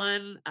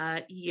one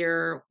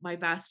year, my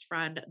best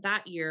friend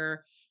that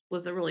year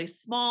was a really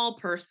small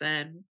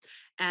person,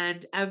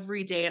 and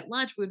every day at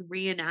lunch would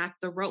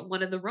reenact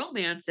one of the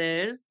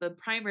romances, the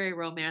primary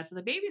romance in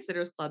the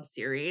Babysitters Club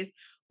series,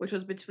 which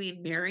was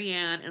between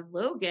Marianne and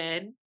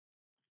Logan.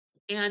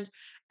 And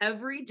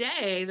every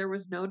day there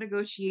was no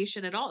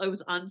negotiation at all. It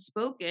was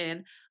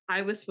unspoken.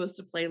 I was supposed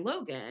to play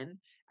Logan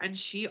and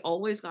she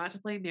always got to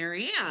play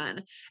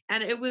Marianne.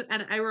 And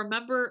I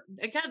remember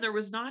again, there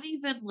was not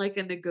even like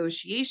a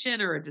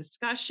negotiation or a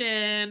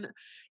discussion.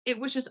 It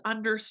was just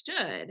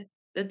understood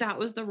that that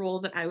was the role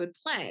that I would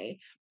play.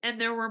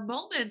 And there were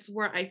moments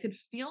where I could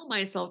feel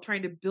myself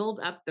trying to build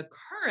up the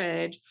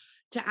courage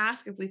to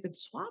ask if we could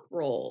swap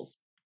roles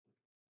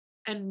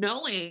and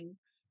knowing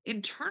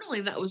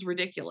internally that was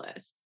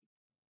ridiculous.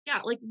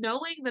 Yeah, like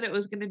knowing that it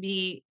was gonna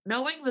be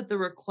knowing that the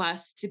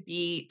request to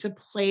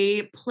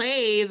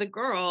play the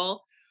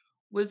girl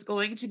was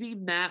going to be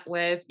met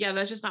with, "Yeah,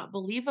 that's just not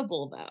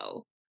believable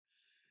though."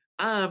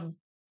 Um,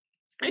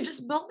 and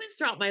just moments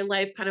throughout my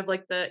life, kind of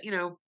like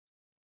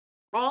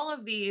all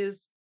of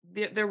these,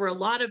 there were a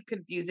lot of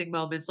confusing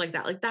moments like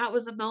that. Like that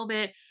was a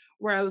moment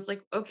where I was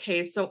like,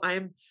 okay, so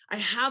I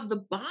have the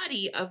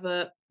body of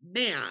a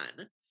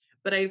man,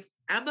 but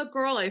I'm a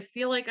girl. I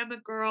feel like I'm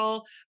a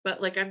girl,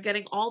 but like I'm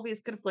getting all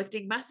these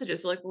conflicting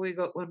messages. So like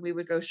when we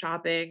would go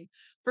shopping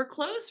for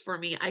clothes for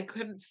me, I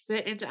couldn't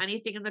fit into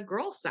anything in the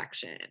girl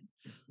section.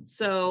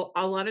 So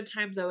a lot of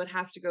times I would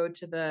have to go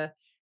to the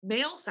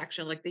male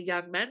section, like the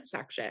young men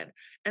section,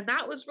 and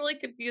that was really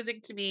confusing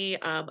to me.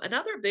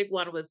 Another big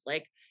one was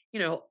like,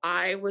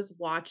 I was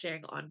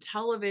watching on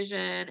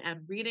television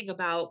and reading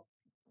about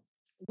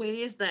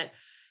ways that,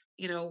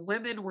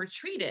 women were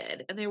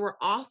treated, and they were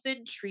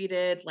often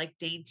treated like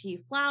dainty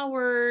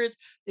flowers.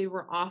 They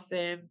were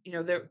often,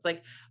 they're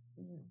like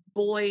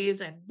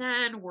boys and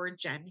men were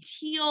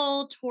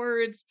genteel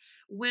towards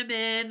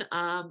women.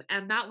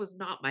 And that was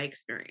not my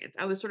experience.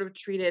 I was sort of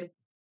treated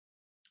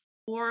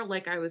more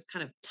like I was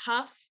kind of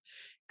tough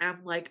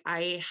and like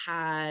I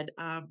had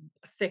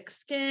thick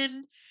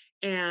skin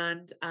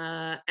and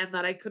that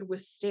I could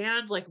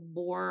withstand like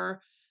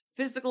more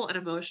physical and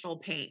emotional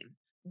pain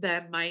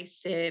than my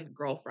thin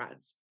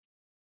girlfriends.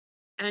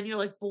 And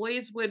like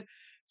boys would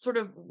sort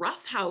of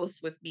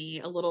roughhouse with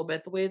me a little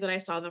bit the way that I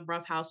saw them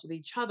roughhouse with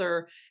each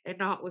other and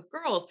not with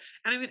girls.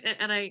 And I mean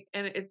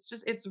and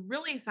it's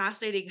really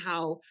fascinating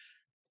how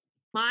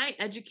my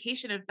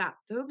education in fat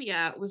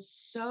phobia was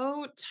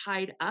so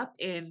tied up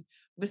in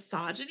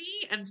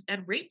misogyny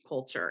and rape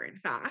culture, in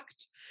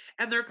fact.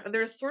 And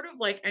there's sort of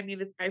like, I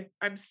mean,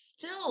 I'm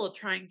still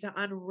trying to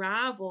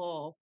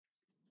unravel,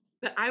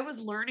 but I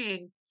was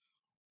learning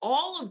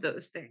all of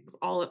those things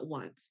all at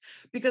once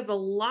because a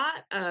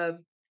lot of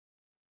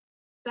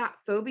that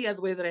phobia, the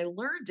way that I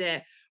learned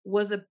it,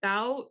 was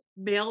about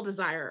male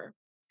desire.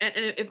 And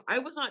if I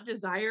was not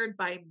desired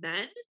by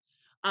men,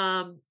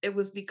 it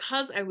was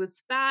because I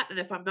was fat. And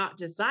if I'm not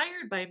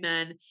desired by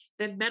men,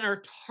 then men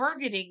are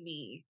targeting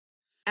me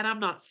and I'm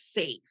not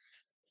safe.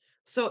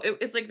 So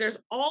it's like there's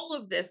all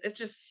of this. It's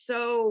just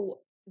so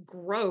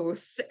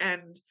gross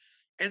and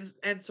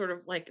sort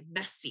of like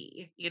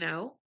messy.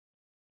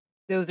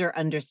 Those are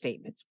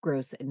understatements,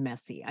 gross and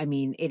messy. I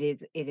mean, it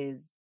is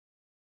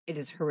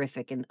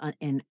horrific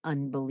and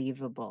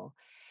unbelievable.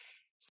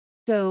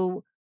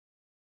 So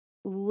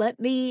let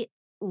me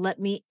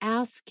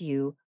ask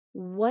you,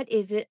 what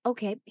is it?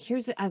 Okay,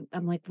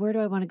 I'm like, where do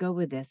I want to go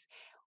with this?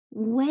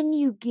 When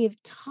you give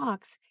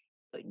talks,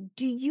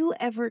 do you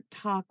ever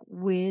talk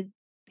with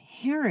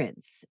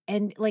parents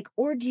and like,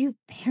 or do you have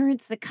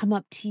parents that come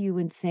up to you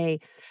and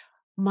say,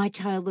 my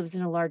child lives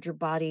in a larger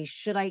body.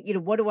 Should I,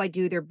 what do I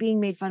do? They're being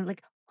made fun of.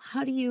 Like,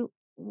 how do you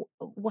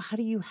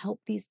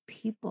help these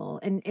people?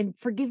 And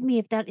forgive me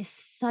if that is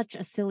such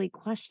a silly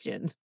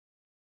question.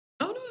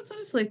 Oh no, it's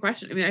not a silly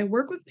question. I mean, I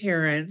work with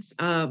parents.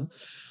 I mean,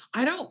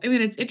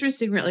 it's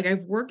interesting, right? Like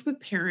I've worked with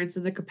parents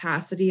in the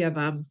capacity of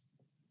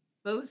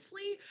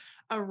mostly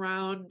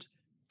around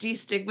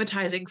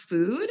destigmatizing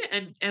food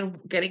and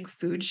getting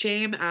food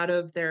shame out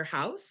of their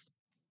house.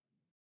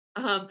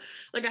 Um,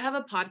 like I have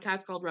a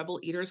podcast called Rebel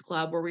Eaters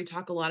Club where we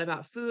talk a lot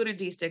about food and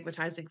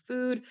destigmatizing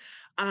food.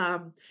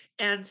 Um,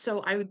 and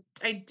so I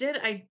did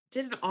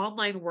an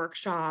online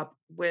workshop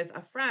with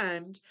a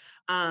friend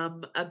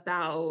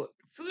about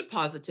food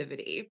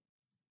positivity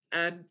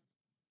and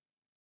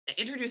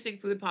introducing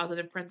food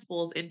positive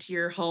principles into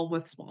your home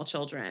with small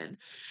children.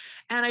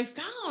 And I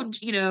found,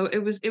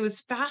 it was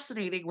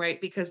fascinating, right?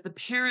 Because the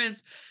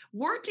parents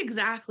weren't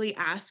exactly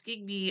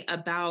asking me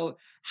about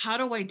how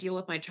do I deal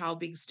with my child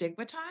being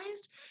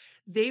stigmatized.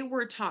 They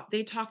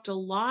talked a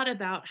lot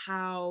about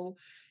how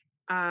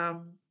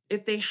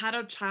if they had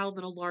a child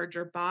in a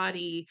larger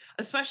body,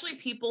 especially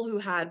people who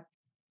had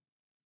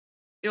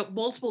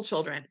multiple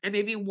children, and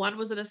maybe one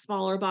was in a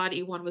smaller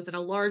body, one was in a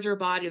larger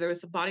body, there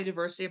was some body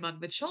diversity among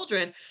the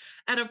children.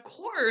 And of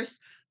course,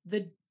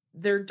 the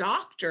their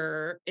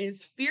doctor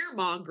is fear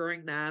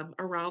mongering them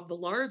around the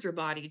larger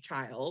body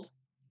child.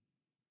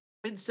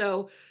 And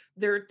so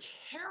they're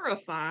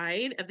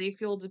terrified and they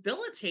feel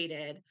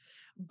debilitated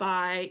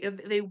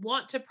and they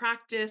want to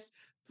practice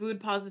food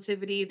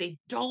positivity. They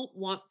don't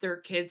want their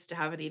kids to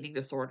have an eating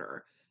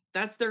disorder.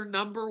 That's their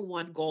number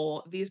one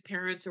goal. These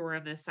parents who were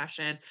in this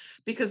session,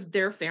 because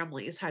their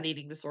families had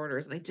eating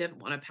disorders and they didn't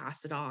want to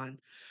pass it on.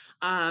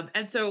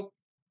 And so,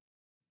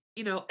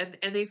 and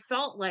they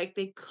felt like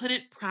they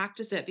couldn't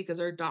practice it because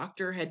their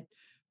doctor had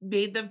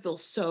made them feel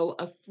so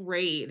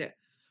afraid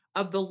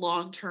of the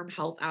long-term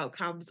health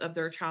outcomes of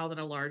their child in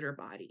a larger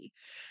body.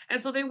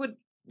 And so they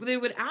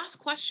would ask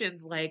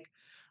questions like,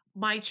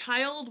 my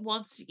child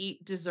wants to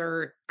eat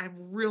dessert. I'm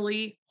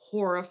really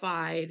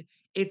horrified.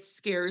 It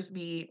scares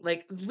me.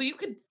 Like you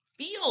could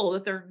feel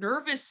that their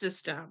nervous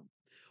system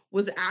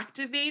was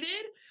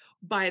activated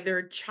by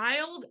their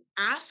child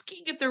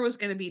asking if there was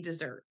going to be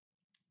dessert,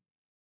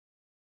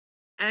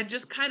 and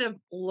just kind of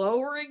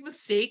lowering the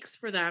stakes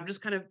for them,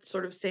 just kind of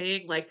sort of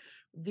saying, like,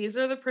 these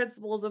are the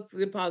principles of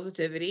food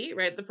positivity,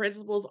 right? The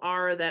principles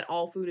are that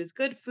all food is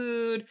good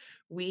food.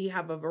 We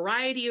have a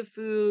variety of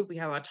food. We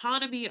have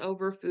autonomy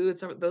over food.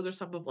 So those are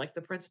some of like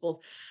the principles.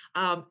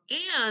 And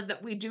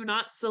that we do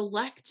not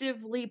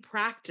selectively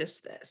practice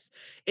this.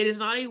 It is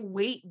not a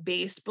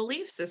weight-based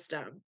belief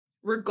system.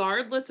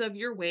 Regardless of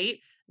your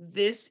weight,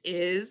 this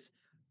is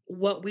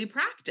what we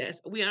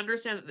practice. We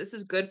understand that this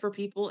is good for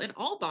people in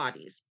all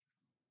bodies.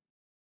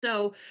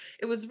 So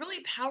it was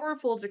really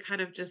powerful to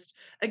kind of just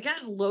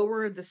again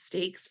lower the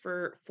stakes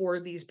for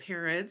these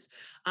parents.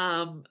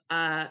 So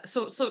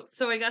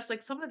I guess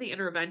like some of the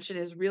intervention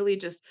is really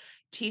just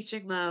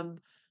teaching them,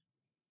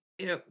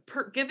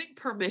 giving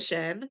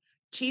permission,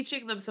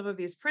 teaching them some of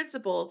these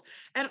principles,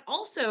 and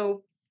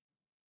also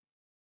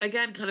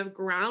again kind of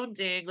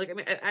grounding. Like, I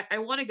mean, I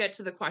want to get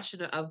to the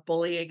question of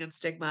bullying and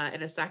stigma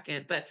in a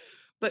second, but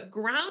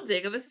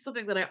grounding, and this is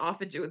something that I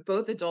often do with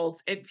both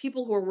adults and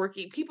people who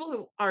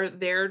are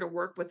there to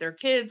work with their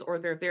kids or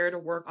they're there to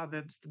work on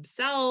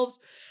themselves.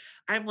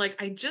 I'm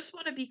like, I just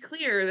want to be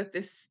clear that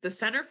the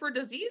Center for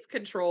Disease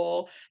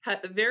Control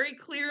very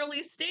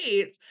clearly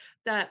states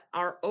that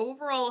our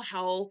overall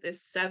health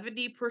is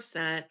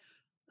 70%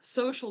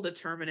 social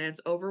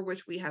determinants over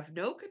which we have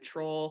no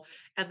control,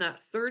 and that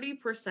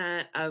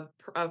 30%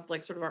 of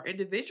like sort of our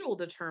individual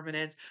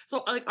determinants.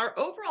 So like our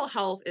overall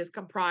health is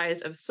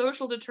comprised of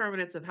social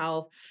determinants of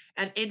health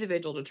and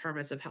individual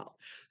determinants of health.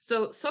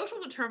 So social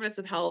determinants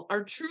of health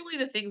are truly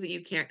the things that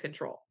you can't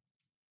control.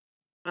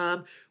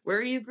 um,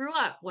 where you grew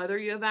up, whether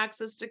you have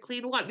access to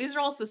clean water. These are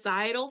all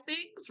societal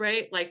things,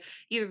 right? Like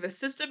either the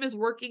system is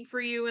working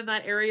for you in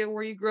that area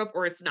where you grew up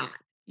or it's not.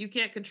 You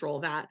can't control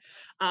that.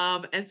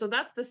 And so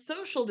that's the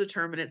social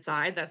determinant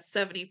side. That's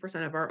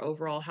 70% of our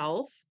overall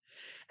health.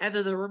 And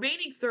then the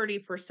remaining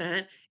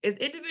 30% is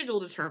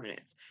individual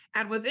determinants.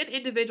 And within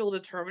individual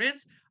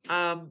determinants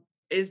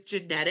is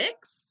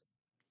genetics,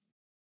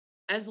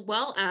 as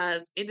well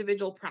as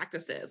individual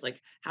practices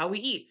like how we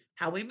eat,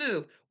 how we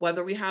move,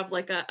 whether we have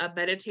like a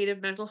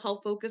meditative mental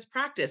health focused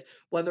practice,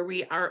 whether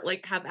we are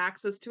like have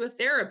access to a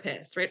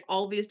therapist, right?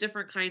 All these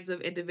different kinds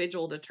of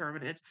individual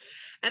determinants.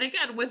 And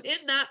again, within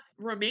that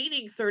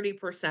remaining 30%,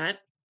 probably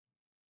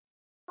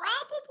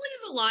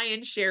the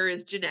lion's share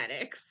is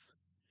genetics.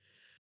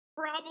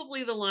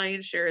 Probably the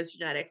lion's share is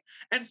genetics.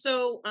 And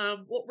so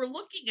what we're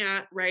looking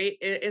at, right,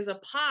 is a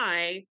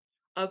pie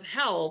of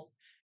health,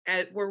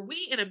 where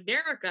we in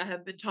America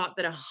have been taught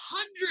that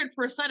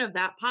 100% of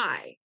that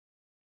pie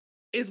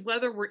is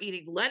whether we're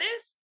eating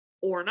lettuce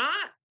or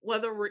not,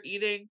 whether we're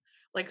eating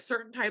like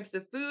certain types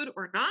of food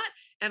or not,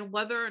 and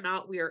whether or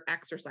not we are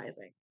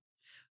exercising.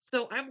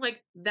 So I'm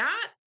like,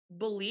 that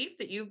belief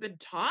that you've been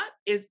taught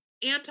is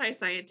anti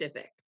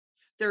scientific.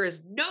 There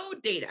is no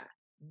data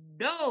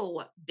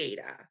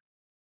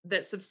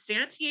that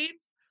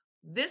substantiates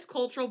this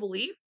cultural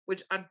belief,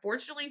 which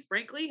unfortunately,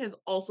 frankly, has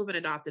also been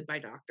adopted by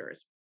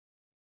doctors.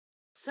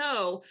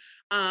 So,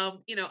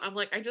 I'm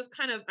like,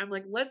 I'm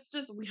like,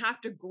 we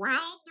have to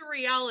ground the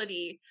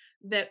reality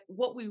that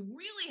what we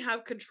really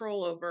have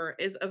control over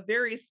is a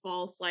very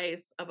small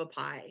slice of a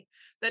pie.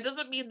 That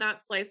doesn't mean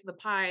that slice of the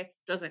pie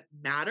doesn't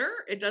matter.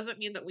 It doesn't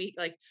mean that we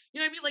like, you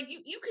know what I mean?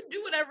 Like you can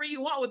do whatever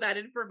you want with that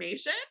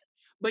information,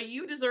 but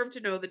you deserve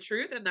to know the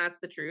truth, and that's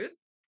the truth.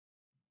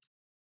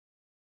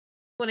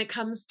 When it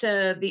comes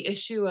to the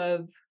issue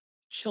of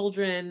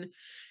children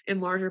in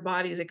larger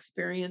bodies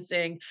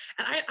experiencing,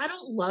 and I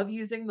don't love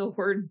using the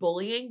word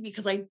bullying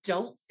because I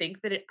don't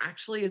think that it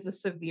actually is a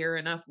severe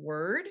enough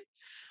word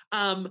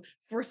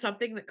for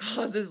something that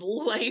causes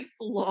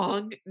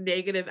lifelong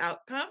negative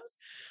outcomes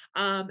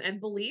and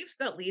beliefs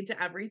that lead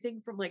to everything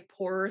from like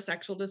poorer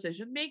sexual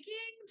decision making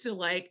to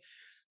like,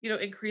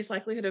 increased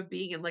likelihood of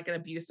being in like an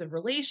abusive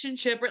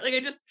relationship. Right? Like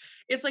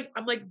it's like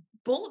I'm like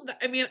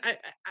I mean,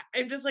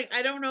 I'm just like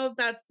I don't know if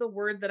that's the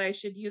word that I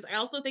should use. I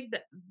also think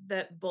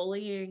that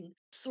bullying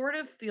sort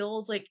of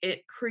feels like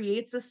it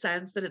creates a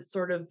sense that it's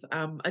sort of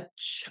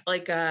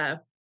like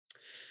a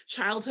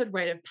childhood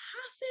rite of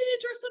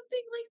passage or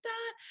something like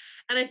that.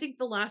 And I think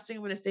the last thing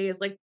I'm going to say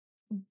is like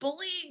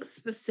bullying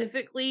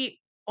specifically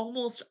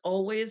almost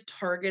always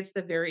targets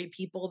the very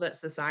people that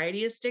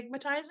society is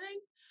stigmatizing.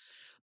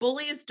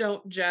 Bullies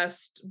don't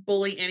just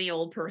bully any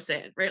old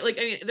person, right? Like,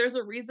 I mean, there's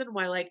a reason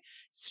why like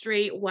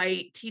straight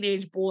white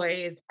teenage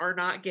boys are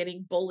not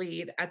getting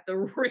bullied at the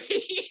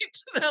rate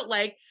that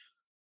like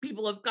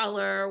people of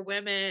color,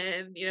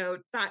 women,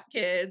 fat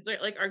kids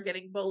are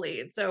getting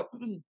bullied. So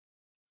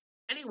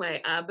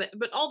anyway,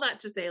 but all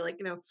that to say,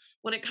 like,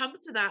 when it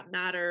comes to that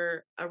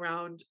matter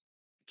around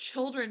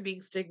children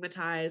being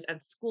stigmatized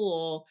at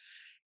school,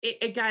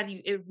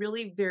 it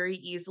really very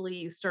easily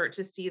you start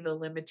to see the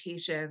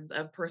limitations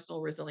of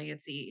personal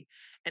resiliency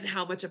and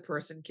how much a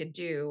person can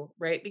do,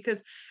 right?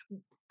 Because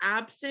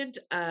absent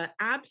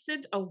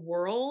a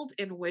world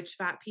in which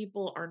fat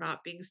people are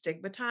not being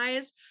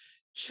stigmatized,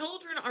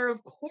 children are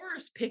of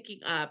course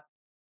picking up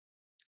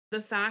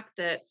the fact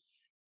that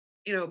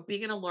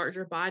being in a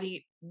larger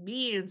body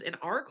means in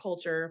our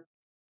culture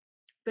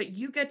that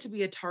you get to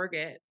be a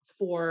target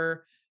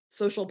for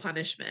social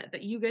punishment,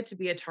 that you get to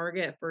be a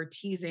target for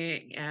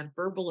teasing and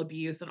verbal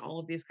abuse and all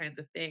of these kinds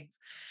of things.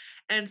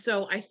 And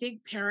so I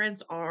think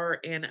parents are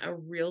in a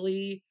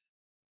really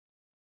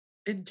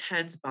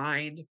intense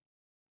bind.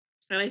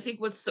 And I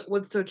think what's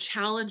so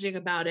challenging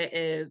about it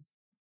is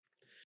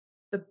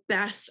the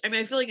best, I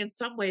mean, I feel like in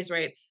some ways,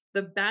 right,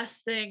 the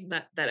best thing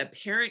that a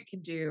parent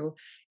can do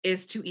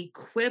is to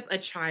equip a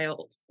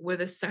child with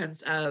a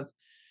sense of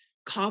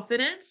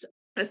confidence,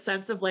 a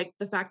sense of like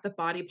the fact that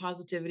body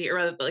positivity or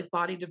rather like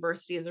body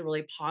diversity is a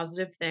really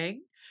positive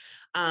thing.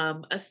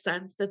 A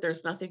sense that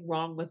there's nothing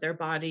wrong with their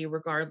body,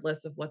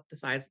 regardless of what the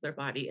size of their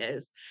body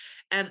is.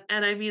 And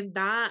I mean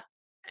that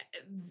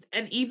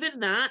and even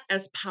that,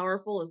 as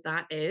powerful as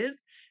that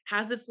is,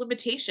 has its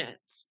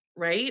limitations,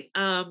 right?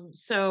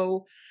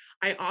 So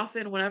I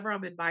often, whenever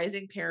I'm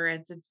advising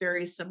parents, it's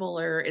very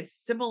similar. It's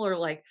similar,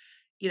 like,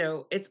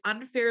 it's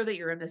unfair that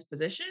you're in this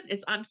position.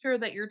 It's unfair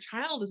that your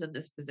child is in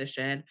this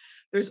position.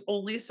 There's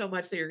only so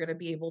much that you're going to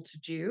be able to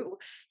do.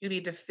 You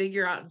need to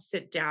figure out and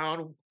sit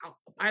down.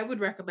 I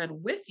would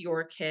recommend with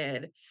your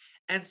kid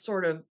and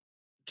sort of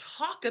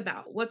talk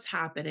about what's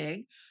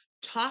happening,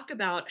 talk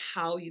about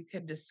how you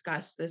can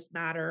discuss this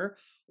matter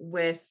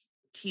with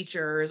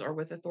teachers or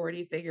with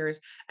authority figures,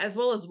 as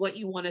well as what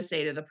you want to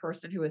say to the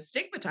person who is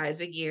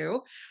stigmatizing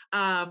you,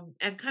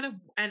 and kind of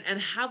and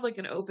have like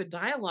an open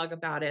dialogue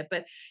about it.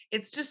 But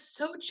it's just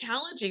so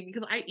challenging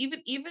because I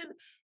even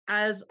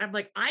as I'm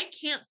like I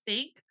can't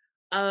think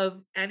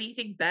of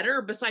anything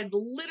better besides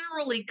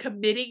literally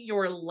committing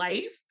your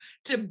life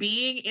to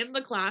being in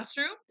the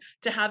classroom,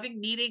 to having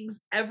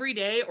meetings every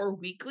day or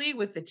weekly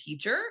with the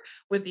teacher,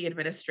 with the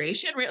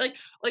administration, right?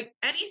 Like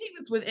anything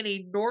that's within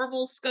a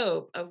normal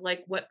scope of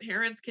like what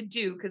parents can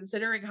do,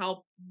 considering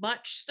how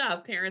much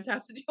stuff parents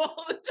have to do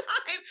all the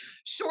time,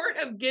 short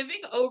of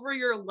giving over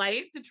your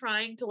life to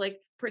trying to like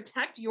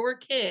protect your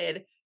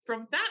kid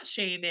from fat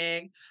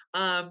shaming.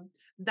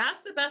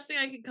 That's the best thing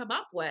I can come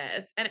up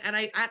with. And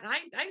I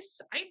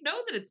know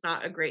that it's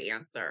not a great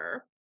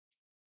answer.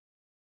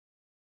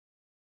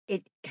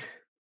 It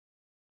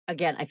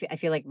again, I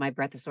feel like my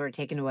breath is sort of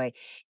taken away.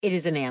 It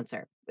is an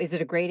answer. Is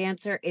it a great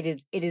answer? It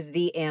is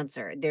the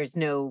answer. There's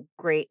no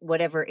great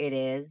whatever it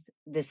is.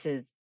 This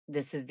is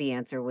the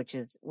answer, which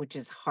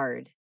is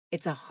hard.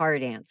 It's a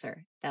hard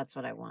answer. That's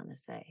what I want to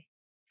say.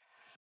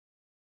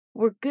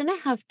 We're going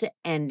to have to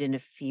end in a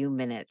few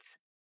minutes.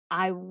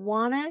 I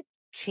want to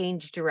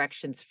change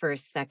directions for a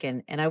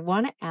second and I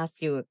want to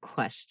ask you a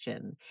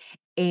question.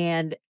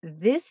 And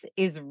this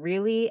is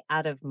really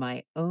out of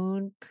my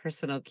own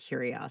personal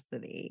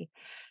curiosity.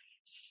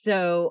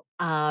 So,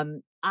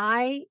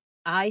 I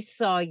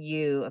saw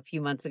you a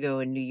few months ago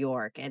in New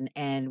York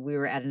and we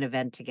were at an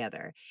event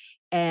together.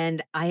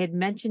 And I had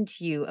mentioned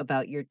to you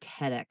about your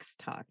TEDx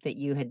talk that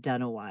you had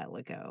done a while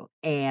ago.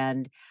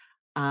 And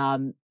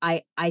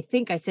I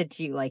think I said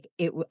to you like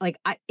it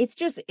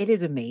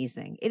is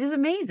amazing. It is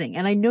amazing.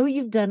 And I know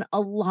you've done a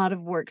lot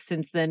of work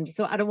since then.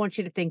 So I don't want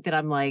you to think that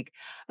I'm like,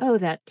 "Oh,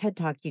 that TED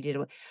talk you did."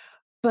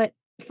 But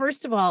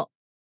first of all,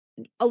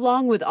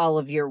 along with all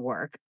of your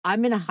work,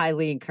 I'm going to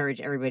highly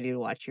encourage everybody to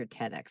watch your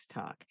TEDx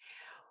talk.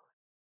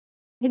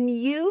 Can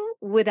you,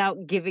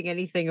 without giving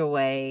anything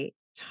away,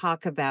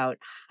 talk about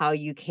how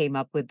you came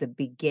up with the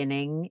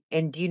beginning?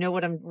 And do you know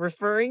what I'm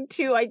referring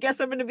to? I guess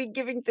I'm going to be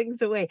giving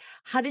things away.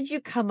 How did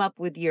you come up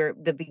with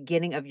the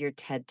beginning of your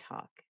TED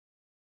Talk?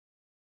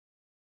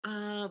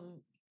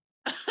 Um,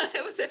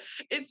 it was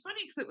it's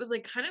funny because it was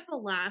like kind of a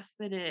last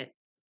minute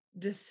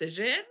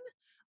decision.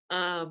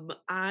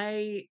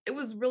 I it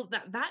was real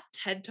that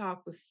TED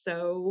Talk was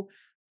so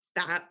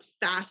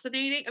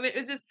fascinating. I mean,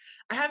 it's just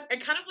I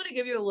kind of want to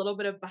give you a little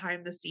bit of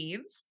behind the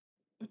scenes.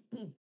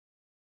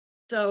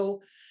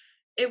 So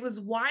it was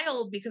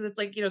wild because it's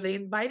like, they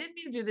invited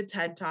me to do the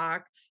TED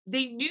Talk.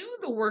 They knew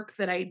the work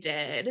that I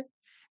did,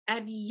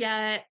 and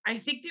yet I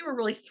think they were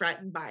really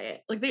threatened by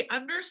it. Like they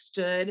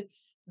understood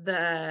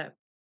the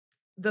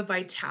the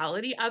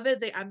vitality of it.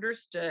 They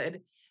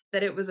understood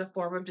that it was a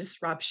form of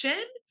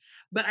disruption,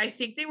 but I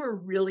think they were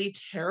really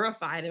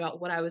terrified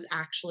about what I was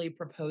actually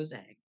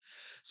proposing.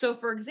 So,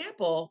 for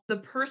example, the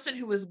person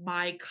who was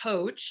my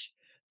coach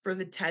for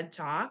the TED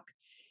Talk,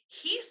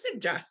 he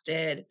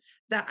suggested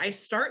that I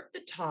start the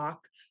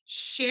talk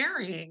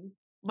sharing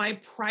my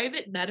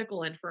private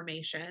medical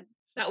information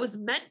that was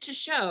meant to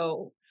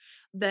show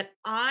that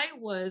I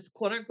was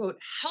quote unquote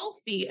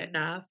healthy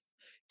enough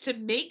to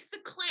make the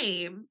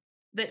claim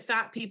that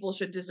fat people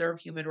should deserve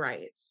human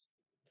rights.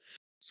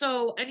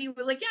 So, and he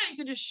was like, yeah, you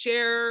can just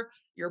share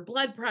your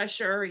blood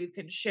pressure, you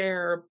can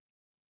share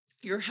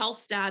your health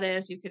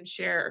status, you can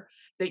share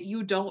that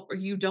you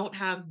don't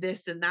have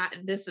this and that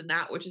and this and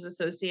that which is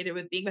associated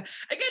with being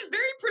again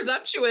very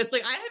presumptuous.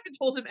 Like I haven't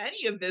told him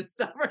any of this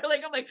stuff, right?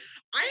 Like I'm like,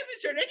 I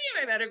haven't shared any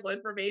of my medical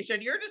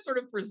information. You're just sort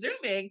of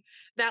presuming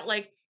that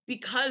like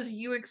because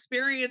you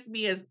experience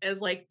me as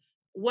like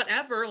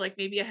whatever, like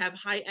maybe I have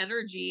high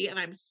energy and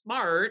I'm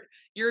smart,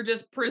 you're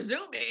just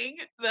presuming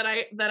that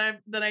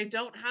I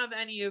don't have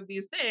any of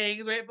these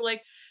things, right? But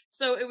like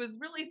so it was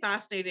really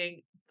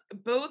fascinating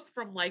both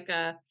from like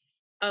a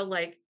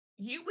like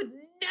you would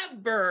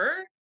never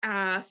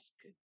ask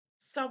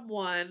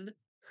someone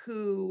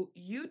who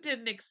you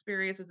didn't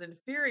experience as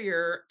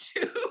inferior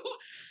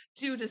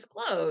to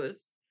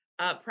disclose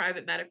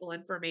private medical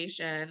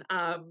information,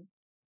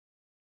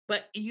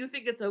 but you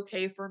think it's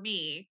okay for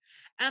me.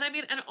 And I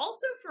mean, and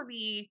also for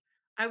me,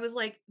 I was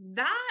like,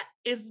 that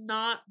is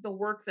not the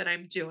work that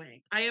I'm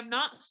doing. I am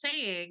not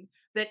saying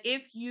that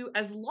if you,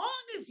 as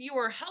long as you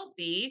are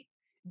healthy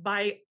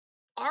by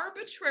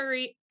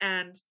arbitrary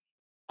and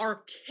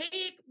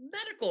archaic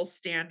medical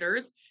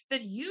standards,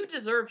 then you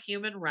deserve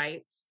human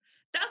rights.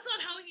 That's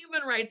not how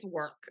human rights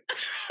work.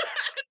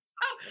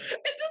 So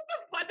it's just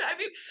I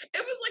mean,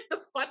 it was like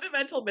the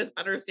fundamental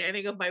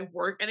misunderstanding of my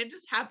work, and it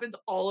just happens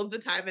all of the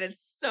time, and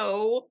it's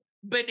so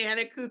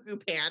banana cuckoo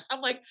pants.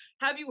 I'm like,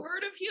 have you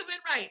heard of human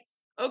rights?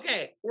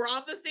 Okay, we're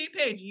on the same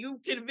page. You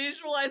can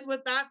visualize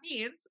what that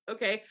means.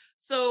 Okay,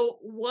 so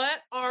what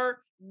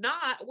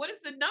is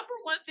the number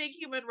one thing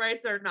human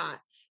rights are not?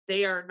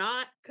 They are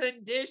not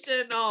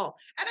conditional.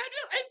 And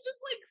it's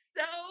just like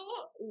so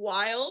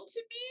wild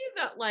to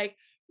me that like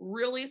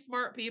really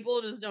smart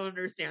people just don't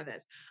understand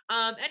this.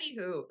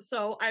 Anywho,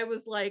 so I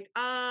was like,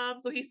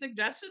 so he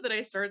suggested that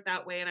I start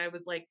that way, and I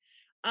was like,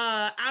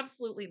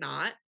 absolutely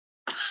not.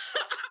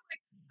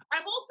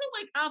 I'm also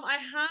like, I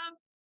have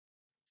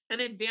an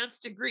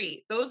advanced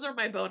degree. Those are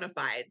my bona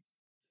fides.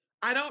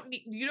 I don't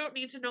need you don't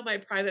need to know my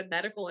private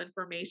medical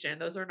information.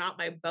 Those are not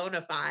my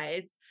bona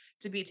fides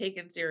to be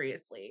taken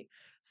seriously.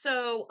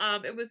 So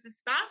it was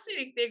this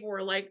fascinating thing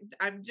where like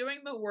I'm doing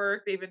the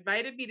work, they've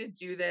invited me to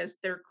do this.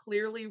 They're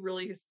clearly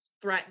really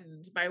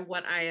threatened by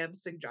what I am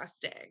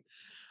suggesting.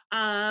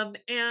 And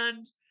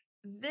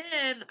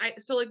then I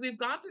so like we've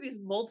gone through these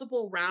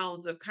multiple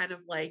rounds of kind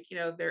of like,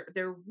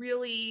 they're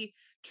really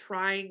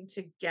trying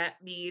to get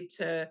me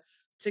to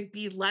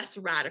be less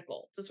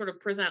radical, to sort of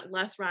present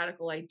less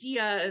radical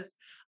ideas.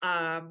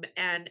 And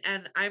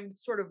I'm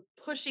sort of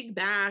pushing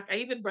back. I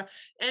even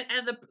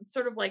and the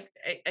sort of like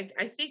I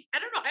think I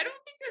don't know. I don't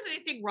think there's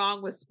anything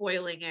wrong with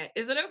spoiling it.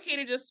 Is it okay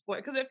to just spoil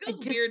because it I feels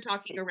just weird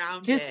talking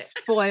around just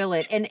it? spoil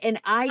it. And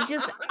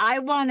I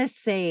wanna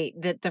say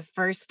that the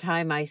first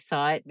time I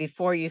saw it,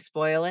 before you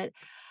spoil it,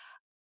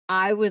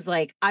 I was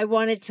like, I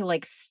wanted to,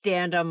 like,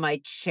 stand on my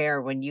chair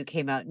when you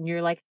came out and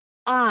you're like,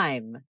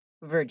 "I'm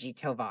Virgie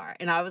Tovar,"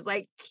 and I was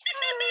like, "Yeah."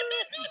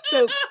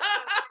 So,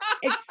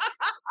 it's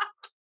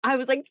I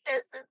was like,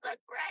 "This is the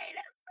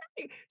greatest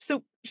thing."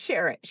 So,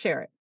 share it.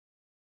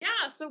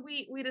 Yeah, so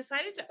we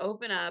decided to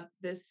open up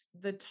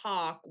the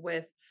talk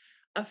with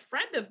a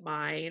friend of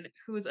mine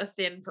who's a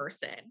thin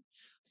person.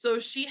 So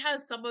she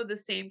has some of the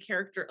same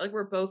character, like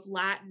we're both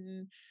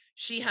Latin.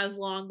 She has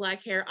long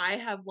black hair, I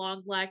have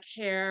long black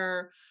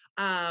hair.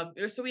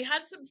 So we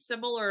had some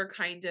similar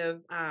kind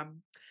of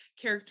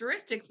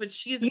characteristics, but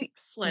she's You you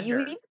slender.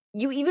 e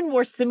you even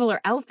wore similar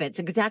outfits,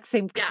 exact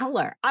same Yeah,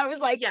 color. I was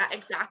like, yeah,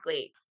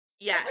 exactly.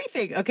 Yes.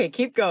 everything. Okay,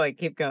 keep going,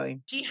 keep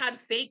going. She had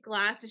fake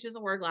glasses. She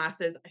doesn't wear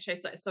glasses.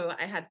 So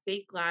I had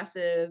fake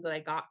glasses that I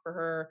got for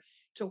her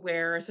to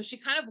wear. So she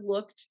kind of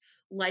looked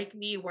like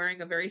me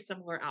wearing a very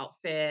similar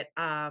outfit.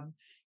 And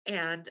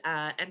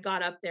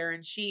got up there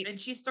and she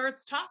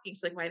starts talking.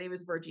 She's like, my name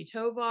is Virgie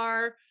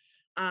Tovar.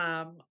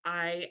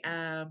 I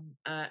am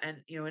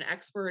an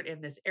expert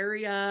in this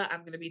area.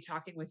 I'm going to be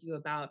talking with you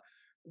about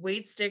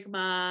weight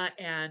stigma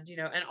and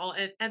and all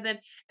and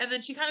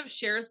then she kind of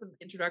shares some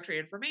introductory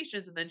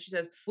information, and then she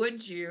says,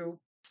 would you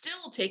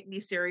still take me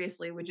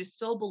seriously? Would you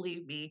still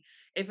believe me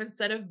if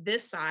instead of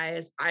this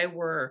size I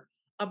were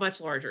a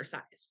much larger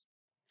size?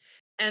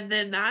 And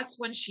then that's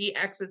when she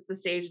exits the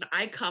stage and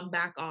I come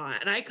back on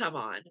and I come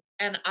on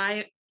and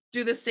I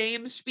do the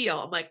same spiel.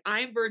 I'm like,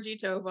 I'm Virgie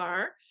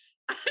Tovar.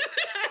 I'm an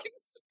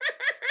expert.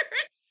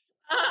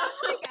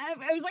 Like,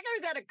 Um, I was like I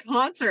was at a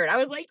concert. I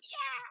was like,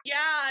 yeah,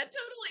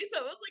 totally. So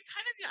it was like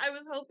kind of, I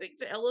was hoping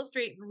to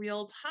illustrate in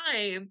real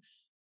time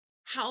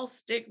how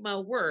stigma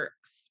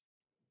works,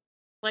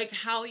 like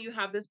how you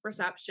have this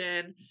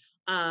perception,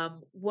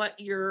 what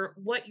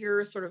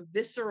your sort of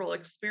visceral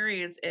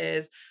experience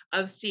is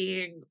of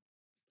seeing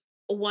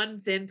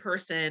one thin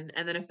person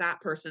and then a fat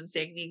person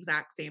saying the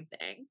exact same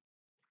thing.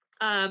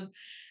 Um,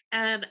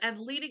 and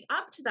leading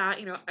up to that,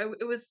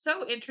 it was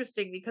so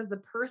interesting because the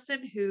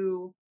person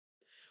who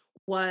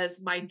was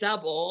my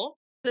double,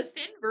 the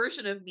thin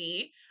version of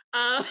me,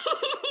 um,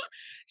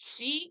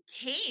 she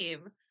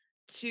came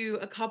to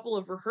a couple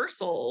of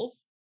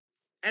rehearsals,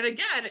 and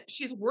again,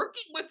 she's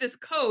working with this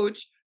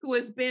coach who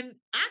has been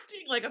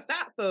acting like a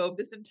fat phobe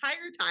this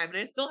entire time. And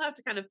I still have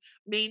to kind of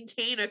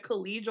maintain a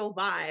collegial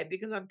vibe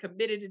because I'm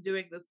committed to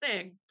doing this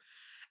thing.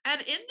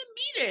 And in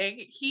the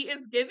meeting, he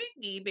is giving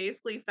me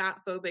basically fat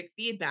phobic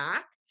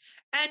feedback.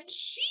 And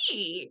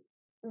she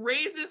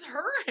raises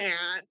her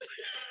hand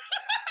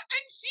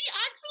and she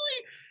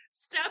actually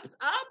steps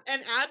up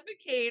and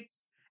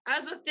advocates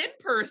as a thin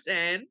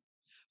person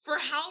for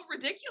how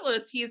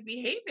ridiculous he is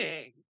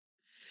behaving.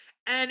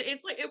 And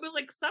it's like, it was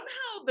like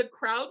somehow the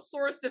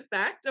crowdsourced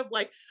effect of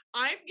like,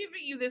 I'm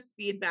giving you this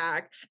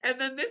feedback,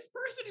 and then this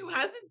person who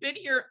hasn't been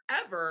here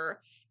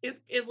ever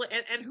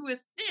and who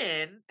is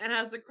thin and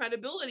has the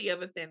credibility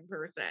of a thin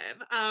person,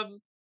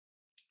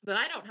 that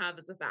I don't have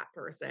as a fat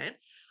person,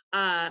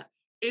 uh,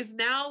 is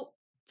now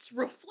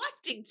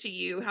reflecting to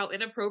you how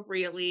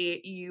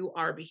inappropriately you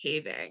are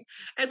behaving.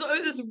 And so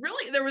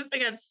there was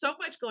again so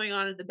much going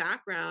on in the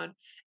background.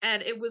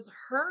 And it was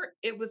her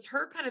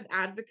kind of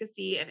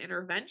advocacy and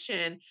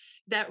intervention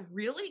that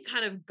really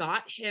kind of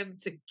got him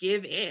to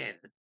give in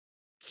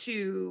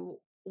to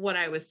what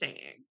I was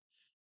saying.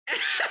 It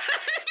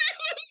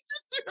was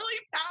just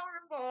really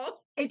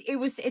powerful.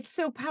 it's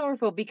so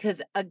powerful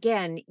because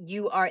again,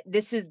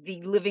 this is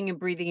the living and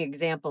breathing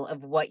example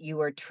of what you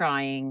are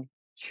trying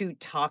to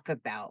talk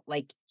about.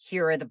 Like,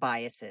 here are the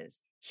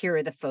biases, here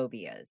are the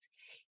phobias,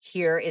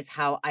 here is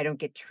how I don't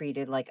get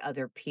treated like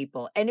other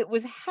people. And it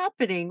was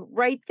happening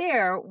right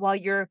there while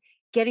you're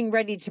getting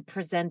ready to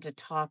present a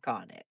talk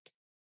on it.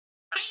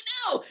 I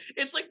know.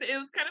 It's like it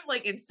was kind of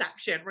like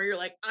Inception, where you're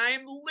like,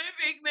 I'm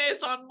living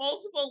this on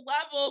multiple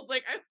levels.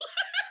 Like I'm,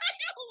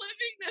 I'm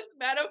living this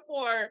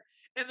metaphor.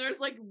 And there's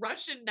like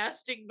Russian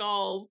nesting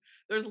dolls.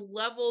 There's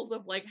levels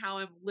of like how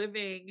I'm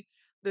living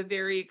the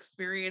very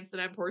experience that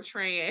I'm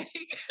portraying.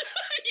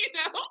 you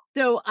know?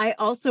 So I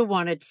also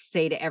wanted to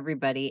say to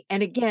everybody,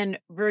 and again,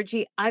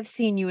 Virgie, I've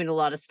seen you in a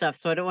lot of stuff,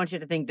 so I don't want you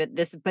to think that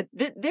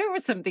there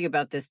was something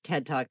about this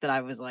TED Talk that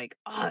I was like,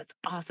 oh, it's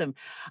awesome.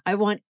 I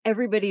want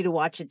everybody to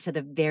watch it to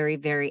the very,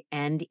 very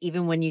end,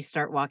 even when you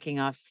start walking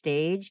off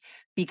stage,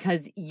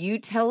 because you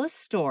tell a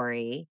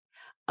story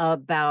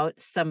about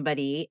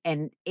somebody,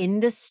 and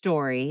in the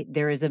story,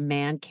 there is a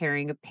man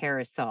carrying a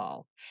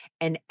parasol.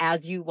 And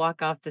as you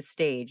walk off the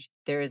stage,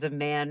 there is a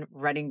man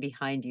running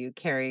behind you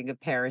carrying a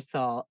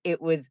parasol.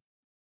 It was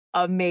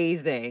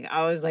amazing.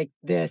 I was like,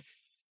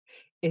 this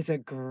is a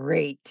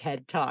great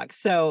TED Talk.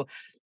 So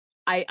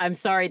I'm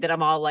sorry that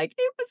I'm all like,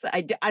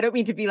 I don't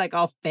mean to be like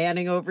all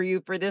fanning over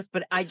you for this,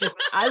 but I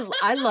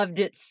loved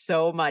it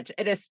so much,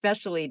 and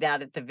especially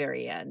that at the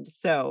very end.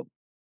 So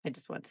I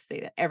just want to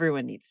say that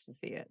everyone needs to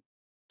see it.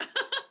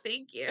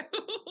 Thank you.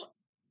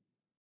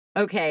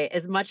 Okay,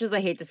 as much as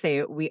I hate to say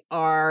it, we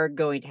are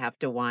going to have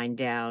to wind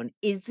down.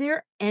 Is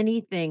there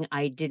anything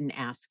I didn't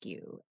ask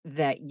you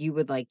that you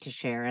would like to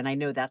share? And I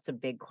know that's a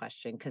big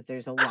question because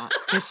there's a lot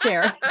to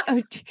share.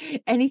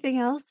 Anything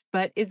else?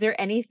 But is there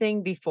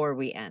anything before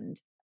we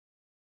end?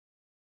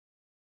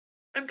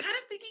 I'm kind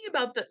of thinking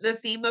about the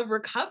theme of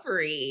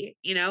recovery,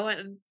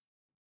 and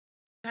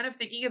kind of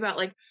thinking about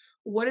like,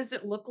 what does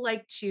it look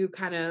like to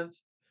kind of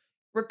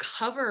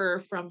recover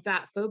from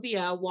fat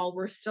phobia while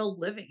we're still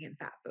living in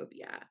fat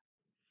phobia?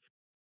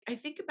 I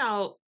think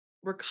about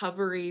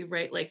recovery,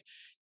 right? Like,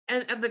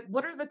 and like,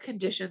 what are the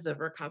conditions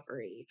of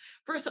recovery?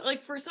 For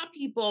some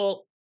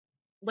people,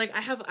 like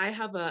I have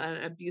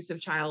an abusive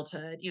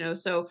childhood,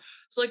 so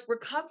like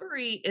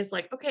recovery is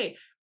like, okay,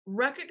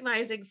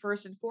 recognizing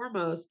first and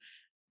foremost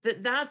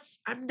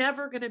that's I'm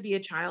never going to be a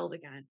child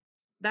again.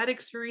 That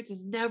experience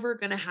is never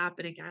going to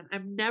happen again.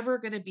 I'm never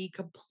going to be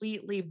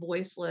completely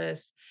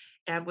voiceless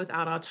and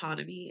without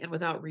autonomy and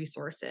without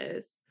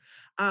resources.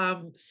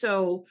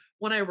 So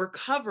when I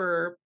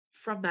recover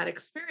from that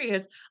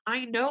experience,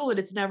 I know that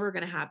it's never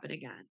going to happen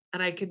again.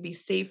 And I can be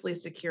safely,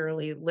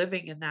 securely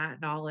living in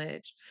that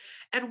knowledge.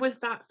 And with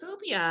fat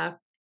phobia,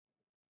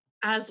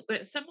 as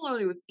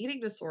similarly with eating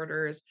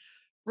disorders,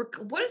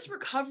 what does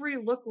recovery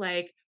look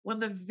like when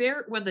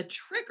when the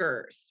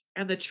triggers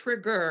and the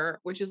trigger,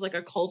 which is like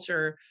a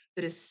culture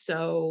that is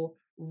so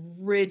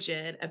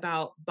rigid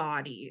about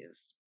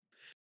bodies,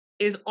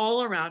 is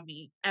all around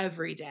me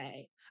every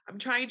day. I'm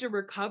trying to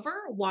recover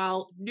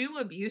while new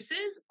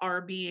abuses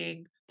are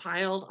being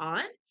piled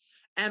on,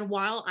 and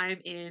while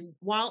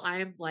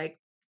I'm like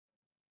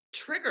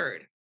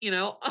triggered, you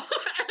know?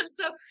 And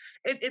so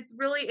it's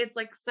really, it's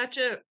such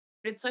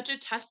a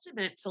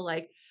testament to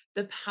like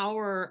the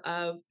power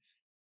of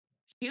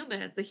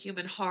humans, the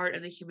human heart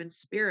and the human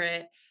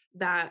spirit,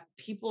 that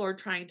people are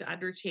trying to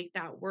undertake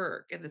that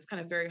work in this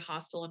kind of very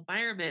hostile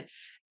environment.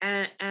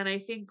 And I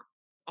think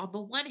on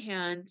the one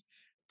hand,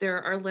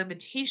 there are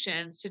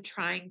limitations to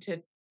trying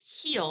to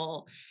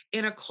heal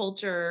in a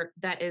culture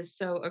that is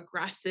so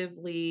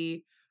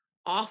aggressively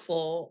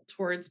awful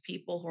towards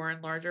people who are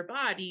in larger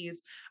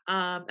bodies.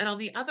 And on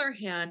the other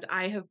hand,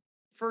 I have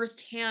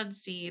firsthand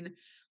seen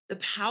the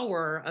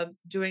power of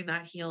doing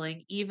that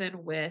healing,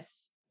 even with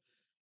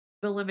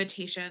the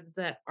limitations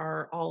that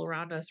are all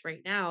around us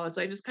right now. And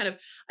so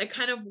I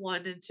kind of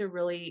wanted to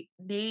really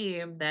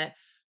name that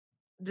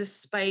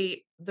despite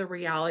the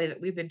reality that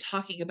we've been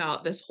talking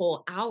about this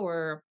whole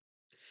hour,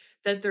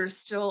 that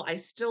I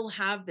still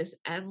have this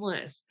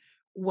endless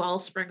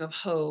wellspring of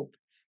hope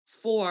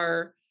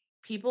for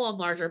people in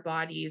larger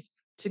bodies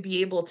to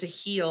be able to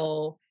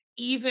heal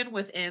even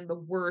within the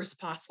worst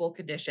possible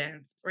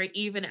conditions, right?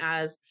 Even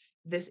as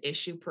this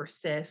issue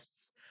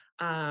persists.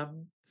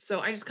 So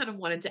I just kind of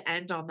wanted to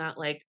end on that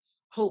like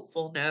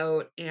hopeful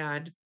note,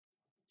 and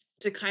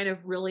to kind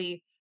of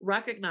really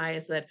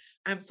recognize that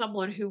I'm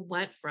someone who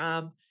went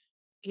from,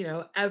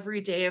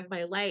 every day of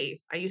my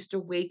life, I used to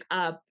wake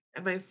up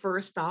and my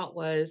first thought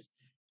was,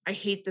 I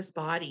hate this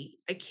body.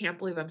 I can't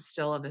believe I'm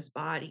still in this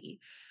body.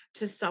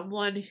 To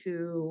someone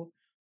who,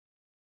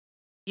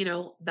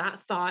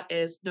 that thought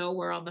is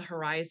nowhere on the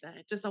horizon.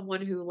 To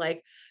someone who,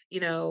 like,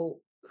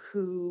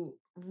 who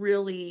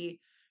really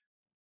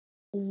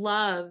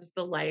loves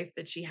the life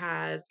that she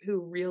has,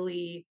 who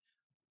really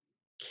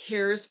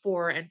cares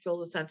for and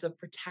feels a sense of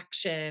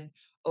protection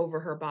over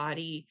her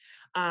body,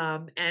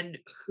 and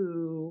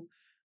who,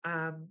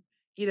 um,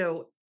 you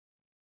know,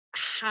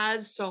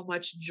 has so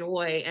much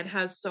joy and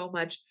has so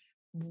much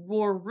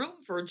more room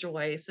for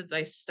joy since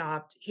I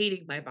stopped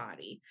hating my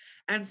body.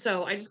 And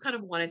so I just kind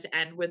of wanted to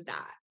end with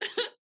that.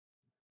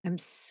 I'm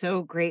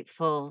so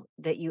grateful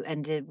that you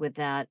ended with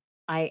that.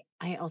 I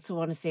also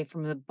want to say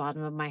from the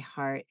bottom of my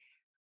heart,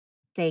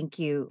 thank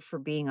you for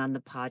being on the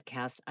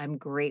podcast. I'm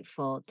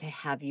grateful to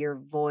have your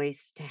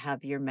voice, to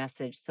have your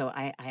message. So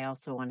I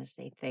also want to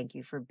say thank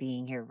you for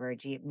being here,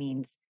 Virgie. It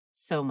means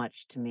so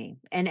much to me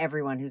and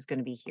everyone who's going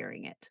to be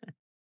hearing it.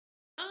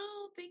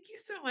 Oh, thank you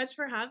so much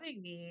for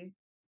having me.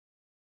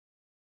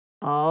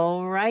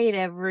 All right,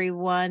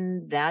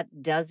 everyone.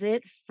 That does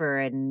it for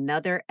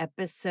another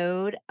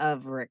episode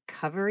of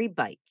Recovery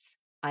Bites.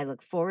 I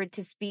look forward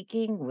to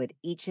speaking with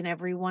each and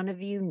every one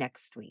of you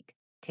next week.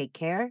 Take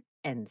care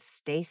and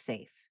stay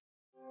safe.